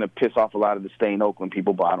 And I was going to piss off a lot of the stay in Oakland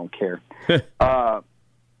people, but I don't care.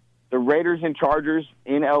 The Raiders and Chargers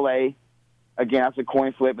in L.A., again, that's a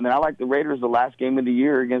coin flip. And then I like the Raiders the last game of the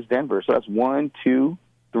year against Denver. So that's 1, 2,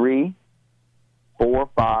 3, 4,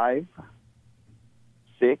 5,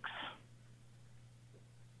 6,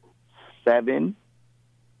 7,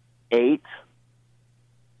 8.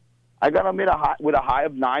 I got them with a high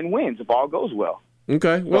of 9 wins if all goes well.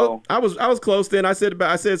 Okay, well, I was close then. I said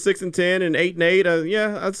 6-10 and 8-8.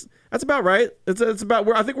 Yeah, that's about right. It's about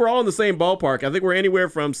I think we're all in the same ballpark. I think we're anywhere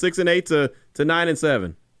from 6-8 to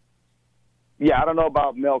 9-7. Yeah, I don't know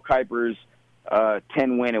about Mel Kiper's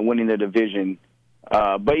 10 win and winning the division,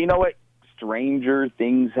 but you know what? Stranger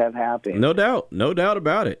things have happened. No doubt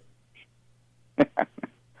about it.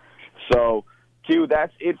 So, Q,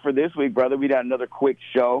 that's it for this week, brother. We got another quick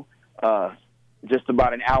show. Just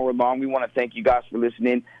about an hour long. We want to thank you guys for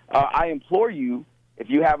listening. I implore you, if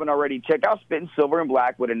you haven't already, check out Spittin' Silver and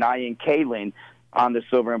Black with Anaya and Kaylin on the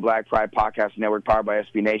Silver and Black Pride Podcast Network, powered by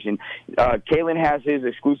SB Nation. Kaylin has his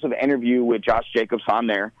exclusive interview with Josh Jacobs on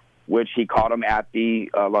there, which he caught him at the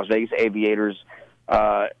Las Vegas Aviators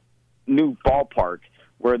new ballpark,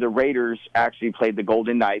 where the Raiders actually played the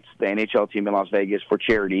Golden Knights, the NHL team in Las Vegas, for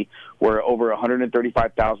charity, where over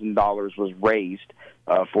 $135,000 was raised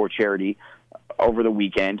for charity over the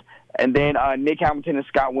weekend. And then Nick Hamilton and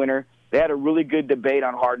Scott Winter, they had a really good debate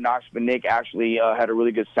on Hard Knocks, but Nick actually had a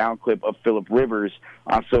really good sound clip of Phillip Rivers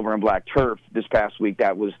on Silver and Black Turf this past week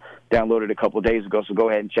that was downloaded a couple of days ago, so go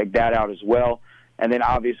ahead and check that out as well. And then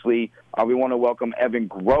obviously we want to welcome Evan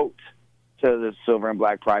Grote to the Silver and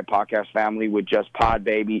Black Pride podcast family with Just Pod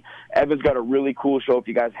Baby. Evan's got a really cool show if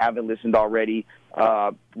you guys haven't listened already.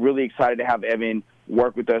 Really excited to have Evan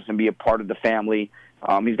work with us and be a part of the family.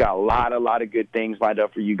 He's got a lot of good things lined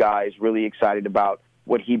up for you guys. Really excited about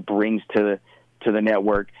what he brings to the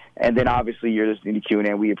network. And then obviously you're listening to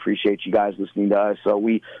Q&A. We appreciate you guys listening to us. So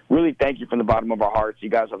we really thank you from the bottom of our hearts. You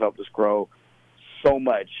guys have helped us grow so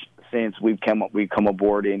much since we've come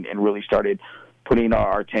aboard and really started putting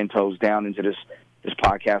our 10 toes down into this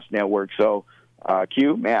podcast network. So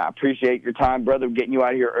Q, man, I appreciate your time, brother, getting you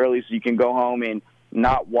out of here early so you can go home and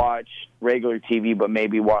not watch regular TV, but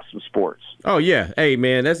maybe watch some sports. Oh yeah, hey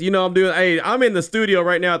man, that's I'm in the studio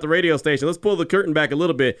right now at the radio station. Let's pull the curtain back a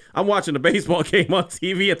little bit. I'm watching a baseball game on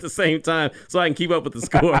TV at the same time so I can keep up with the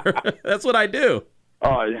score. That's what I do.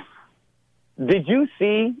 Did you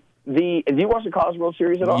watch the College World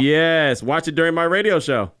Series at all? Yes, watch it during my radio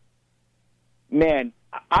show. Man,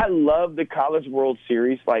 I love the College World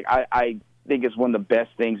Series. Like I think it's one of the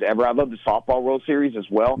best things ever. I love the Softball World Series as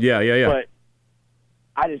well. Yeah. But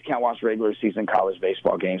I just can't watch regular season college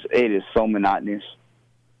baseball games. It is so monotonous.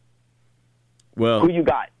 Well, who you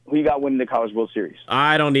got winning the College World Series?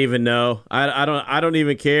 I don't even know. I don't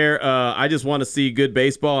even care. I just want to see good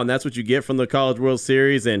baseball, and that's what you get from the College World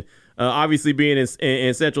Series. And obviously being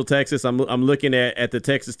in Central Texas, I'm looking at the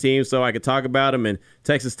Texas team so I could talk about them. And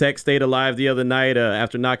Texas Tech stayed alive the other night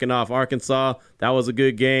after knocking off Arkansas. That was a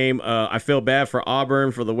good game. I feel bad for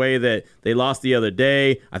Auburn for the way that they lost the other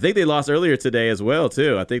day. I think they lost earlier today as well,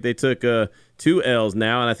 too. I think they took 2 L's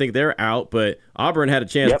now, and I think they're out. But Auburn had a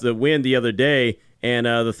chance to win the other day. And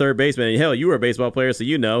the third baseman, and hell, you were a baseball player, so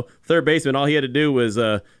you know. Third baseman, all he had to do was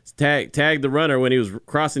tag the runner when he was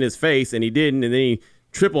crossing his face, and he didn't. And then he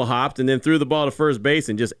triple hopped and then threw the ball to first base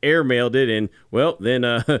and just airmailed it. And, well, then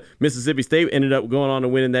Mississippi State ended up going on to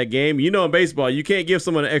winning that game. You know, in baseball, you can't give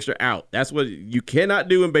someone an extra out. That's what you cannot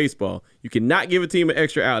do in baseball. You cannot give a team an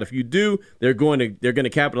extra out. If you do, they're going to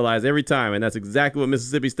capitalize every time. And that's exactly what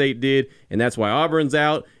Mississippi State did. And that's why Auburn's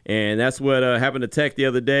out. And that's what happened to Tech the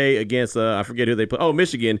other day against, I forget who they played. Oh,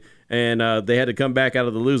 Michigan. And they had to come back out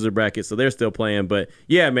of the loser bracket, so they're still playing. But,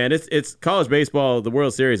 yeah, man, it's college baseball. The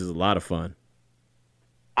World Series is a lot of fun.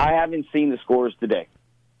 I haven't seen the scores today,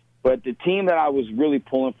 but the team that I was really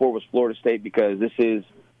pulling for was Florida State because this is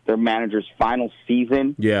their manager's final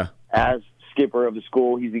season as skipper of the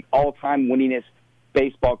school. He's the all-time winningest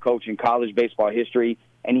baseball coach in college baseball history,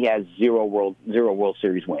 and he has zero World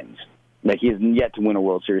Series wins. Like, he has yet to win a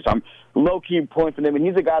World Series. So I'm low-key pulling for them, and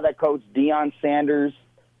he's a guy that coached Deion Sanders.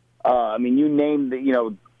 You named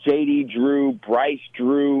J.D. Drew, Bryce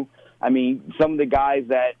Drew. Some of the guys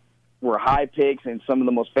that were high picks and some of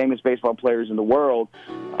the most famous baseball players in the world,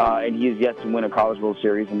 and he has yet to win a College World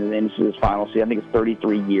Series, and then this is his final season. I think it's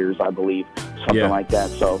 33 years, I believe, something like that.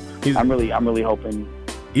 So I'm really hoping.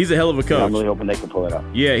 He's a hell of a coach. I'm really hoping they can pull it up.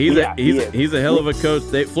 Yeah, he's a hell of a coach.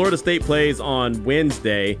 Florida State plays on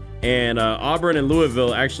Wednesday, and Auburn and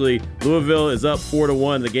Louisville. Actually, Louisville is up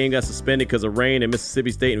 4-1. The game got suspended because of rain, and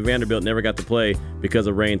Mississippi State and Vanderbilt never got to play because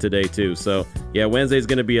of rain today too. So yeah, Wednesday is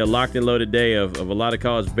going to be a locked and loaded day of a lot of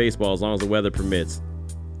college baseball as long as the weather permits.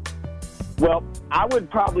 Well, I would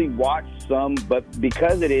probably watch some, but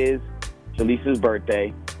because it is Jaleesa's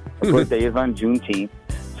birthday, her birthday is on Juneteenth.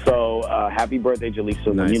 So happy birthday,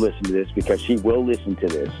 Jalisa, when you listen to this, because she will listen to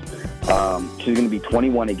this. She's going to be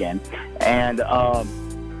 21 again. And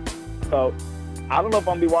so I don't know if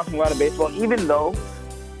I'm going to be watching a lot of baseball, even though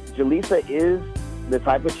Jalisa is the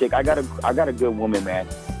type of chick. I got a good woman, man.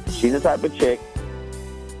 She's the type of chick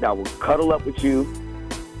that will cuddle up with you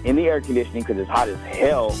in the air conditioning because it's hot as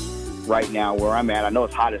hell right now where I'm at. I know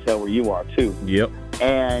it's hot as hell where you are, too. Yep.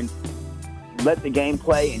 And let the game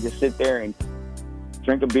play and just sit there and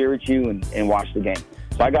drink a beer with you and watch the game.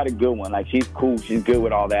 So I got a good one. Like, she's cool. She's good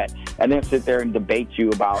with all that. And then sit there and debate you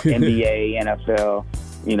about NBA, NFL,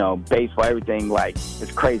 baseball, everything. Like,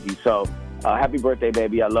 it's crazy. So happy birthday,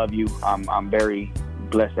 baby. I love you. I'm very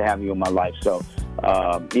blessed to have you in my life. So,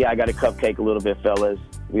 I got a cupcake a little bit, fellas.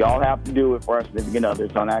 We all have to do it for our significant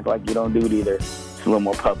others. Don't act like you don't do it either. It's a little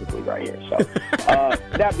more publicly right here. So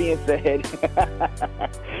that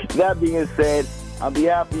being said, on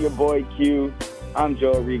behalf of your boy Q, I'm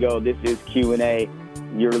Joe Arrigo. This is Q&A.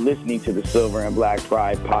 You're listening to the Silver and Black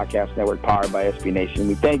Pride Podcast Network, powered by SB Nation.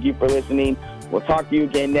 We thank you for listening. We'll talk to you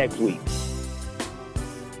again next week.